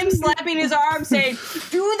 That's him slapping his arm saying,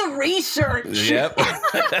 "Do the research." Yep.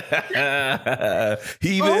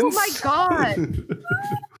 Heathens. Oh my God.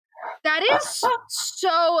 That is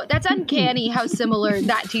that's uncanny how similar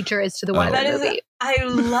that teacher is to the one in the movie. I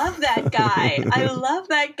love that guy.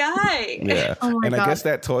 Yeah. Oh my God. I guess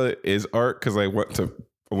that toilet is art because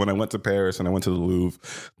when I went to Paris and I went to the Louvre,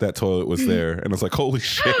 that toilet was there. And I was holy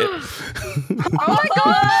shit. Oh my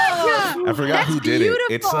God. I forgot who did it.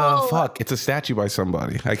 It's a statue by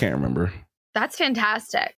somebody. I can't remember. That's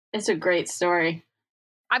fantastic. It's a great story.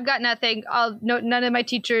 I've got nothing. None of my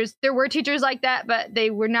teachers. There were teachers like that, but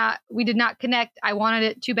we did not connect. I wanted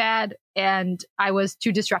it too bad, and I was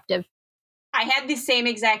too disruptive. I had the same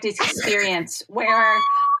exact experience where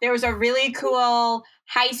there was a really cool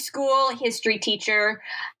high school history teacher,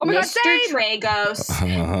 Mr. Tragos.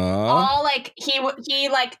 All he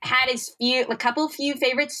had his few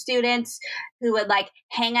favorite students who would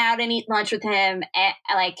hang out and eat lunch with him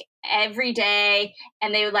every day,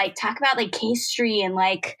 and they would talk about history and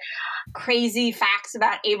crazy facts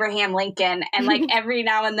about Abraham Lincoln, and every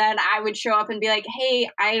now and then I would show up and be hey,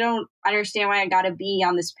 I don't understand why I got a B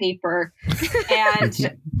on this paper, and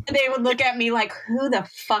they would look at me who the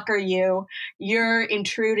fuck are you? You're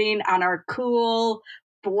intruding on our cool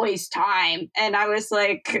boys' time. And I was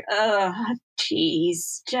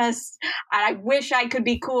geez, I wish I could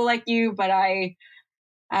be cool like you, but and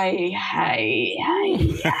I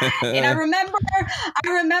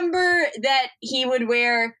remember that he would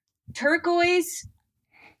wear turquoise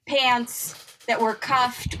pants that were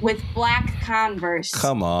cuffed with black Converse.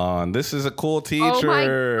 Come on, this is a cool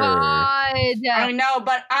teacher. Oh my God. I know,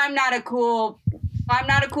 but I'm not a cool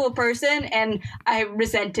person, and I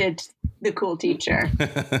resented the cool teacher.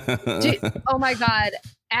 Oh my God.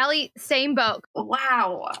 Allie, same boat.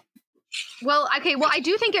 Wow. Well, okay. Well, I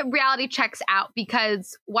do think reality checks out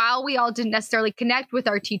because while we all didn't necessarily connect with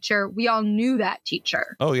our teacher, we all knew that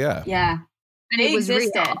teacher. Oh, yeah. Yeah. And They it was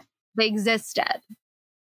existed. real. They existed.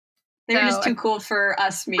 They were So- just too cool for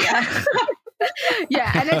us, Mia.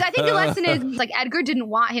 Yeah. And I think the lesson is like Edgar didn't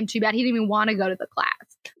want him too bad. He didn't even want to go to the class.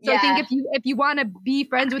 So I think if you want to be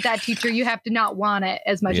friends with that teacher, you have to not want it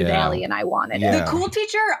as much as Yeah. Allie and I wanted Yeah. it. The cool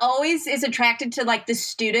teacher always is attracted to like the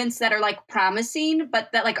students that are like promising,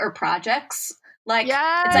 but that like are projects. Like it's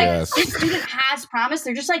like Yes. this student has promise,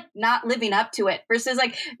 they're just like not living up to it. Versus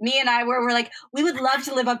like me and I, where we're like, we would love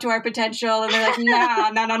to live up to our potential, and they're like,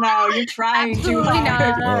 no, you're trying too Absolutely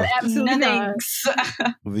hard. not. Absolutely No not. thanks.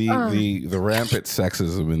 The rampant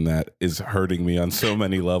sexism in that is hurting me on so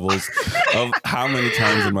many levels of how many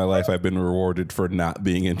times in my life I've been rewarded for not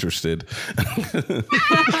being interested.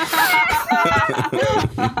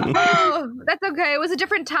 Oh, that's okay. It was a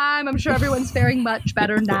different time. I'm sure everyone's faring much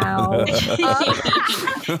better now.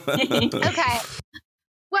 Okay.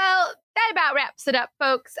 Well, that about wraps it up,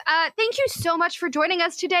 folks. Thank you so much for joining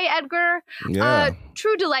us today, Edgar. Yeah.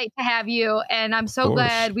 True delight to have you. And I'm so Of course.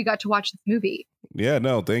 glad we got to watch this movie. Yeah,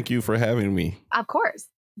 no, thank you for having me. Of course.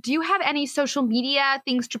 Do you have any social media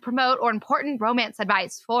things to promote or important romance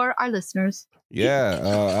advice for our listeners? Yeah,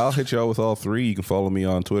 I'll hit y'all with all three. You can follow me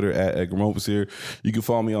on Twitter at Edgar Mopus. You can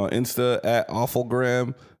follow me on Insta at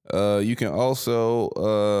Awfulgram. You can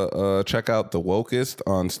also check out The Wokest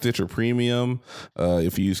on Stitcher Premium.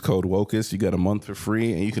 If you use code Wokest, you get a month for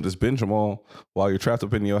free, and you can just binge them all while you're trapped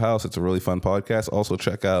up in your house. It's a really fun podcast. Also,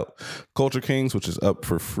 check out Culture Kings, which is up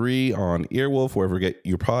for free on Earwolf, wherever you get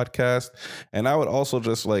your podcast. And I would also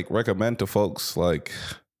just like recommend to folks, like,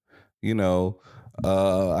 you know,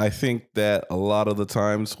 I think that a lot of the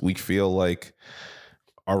times we feel like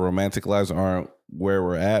our romantic lives aren't where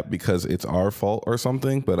we're at because it's our fault or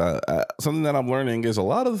something. But something that I'm learning is a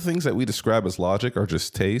lot of the things that we describe as logic are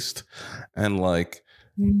just taste. And like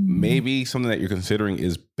maybe something that you're considering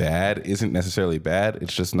is bad isn't necessarily bad.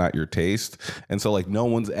 It's just not your taste. And so like no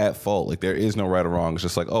one's at fault. Like there is no right or wrong. It's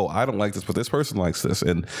just like, oh, I don't like this, but this person likes this.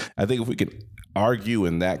 And I think if we can argue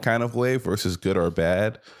in that kind of way versus good or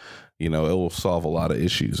bad, you know, it will solve a lot of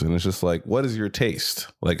issues. And it's just like, what is your taste?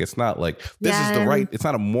 Like, it's not like this is the right. It's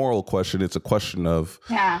not a moral question. It's a question of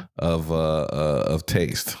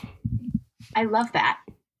taste. I love that.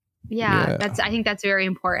 Yeah, I think that's very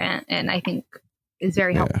important, and I think is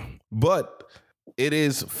very helpful. But it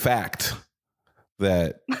is fact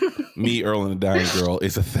that Me, Earl, and the Dying Girl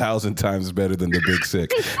is 1,000 times better than The Big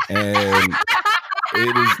Sick, and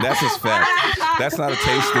that's just fact. That's not a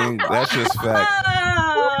taste thing. That's just fact.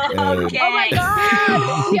 Okay. Oh my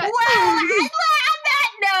God. Yeah. Well, on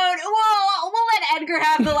that note, we'll let Edgar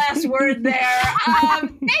have the last word there.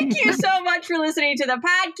 Thank you so much for listening to the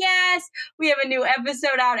podcast. We have a new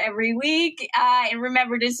episode out every week. And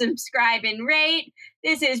remember to subscribe and rate.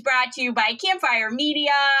 This is brought to you by Campfire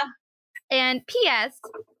Media. And P.S.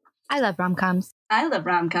 I love rom-coms. I love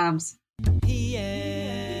rom-coms. P.S.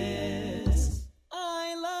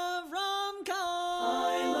 I love rom-coms.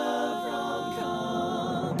 I love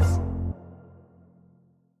rom-coms.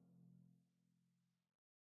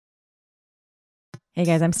 Hey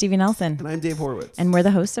guys, I'm Stevie Nelson. And I'm Dave Horowitz. And we're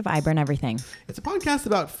the hosts of I Burn Everything. It's a podcast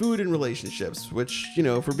about food and relationships, which, you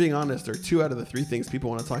know, if we're being honest, are 2 out of the 3 things people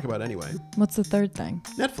want to talk about anyway. What's the third thing?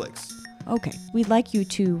 Netflix. Okay. We'd like you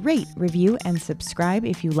to rate, review, and subscribe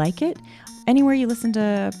if you like it. Anywhere you listen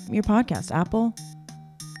to your podcast. Apple?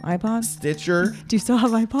 iPods? Stitcher. Do you still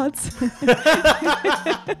have iPods?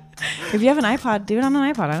 If you have an iPod, do it on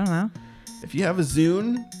an iPod. I don't know. If you have a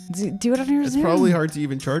Zune, Do it on your it's Zoom. probably hard to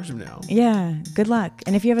even charge them now. Yeah. Good luck.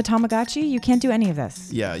 And if you have a Tamagotchi, you can't do any of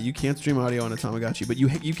this. Yeah, you can't stream audio on a Tamagotchi, but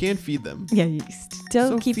you can feed them. Yeah. You still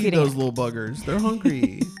So keep feed feeding those it. little buggers. They're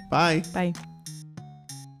hungry. Bye. Bye.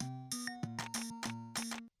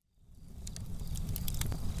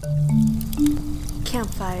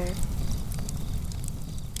 Campfire.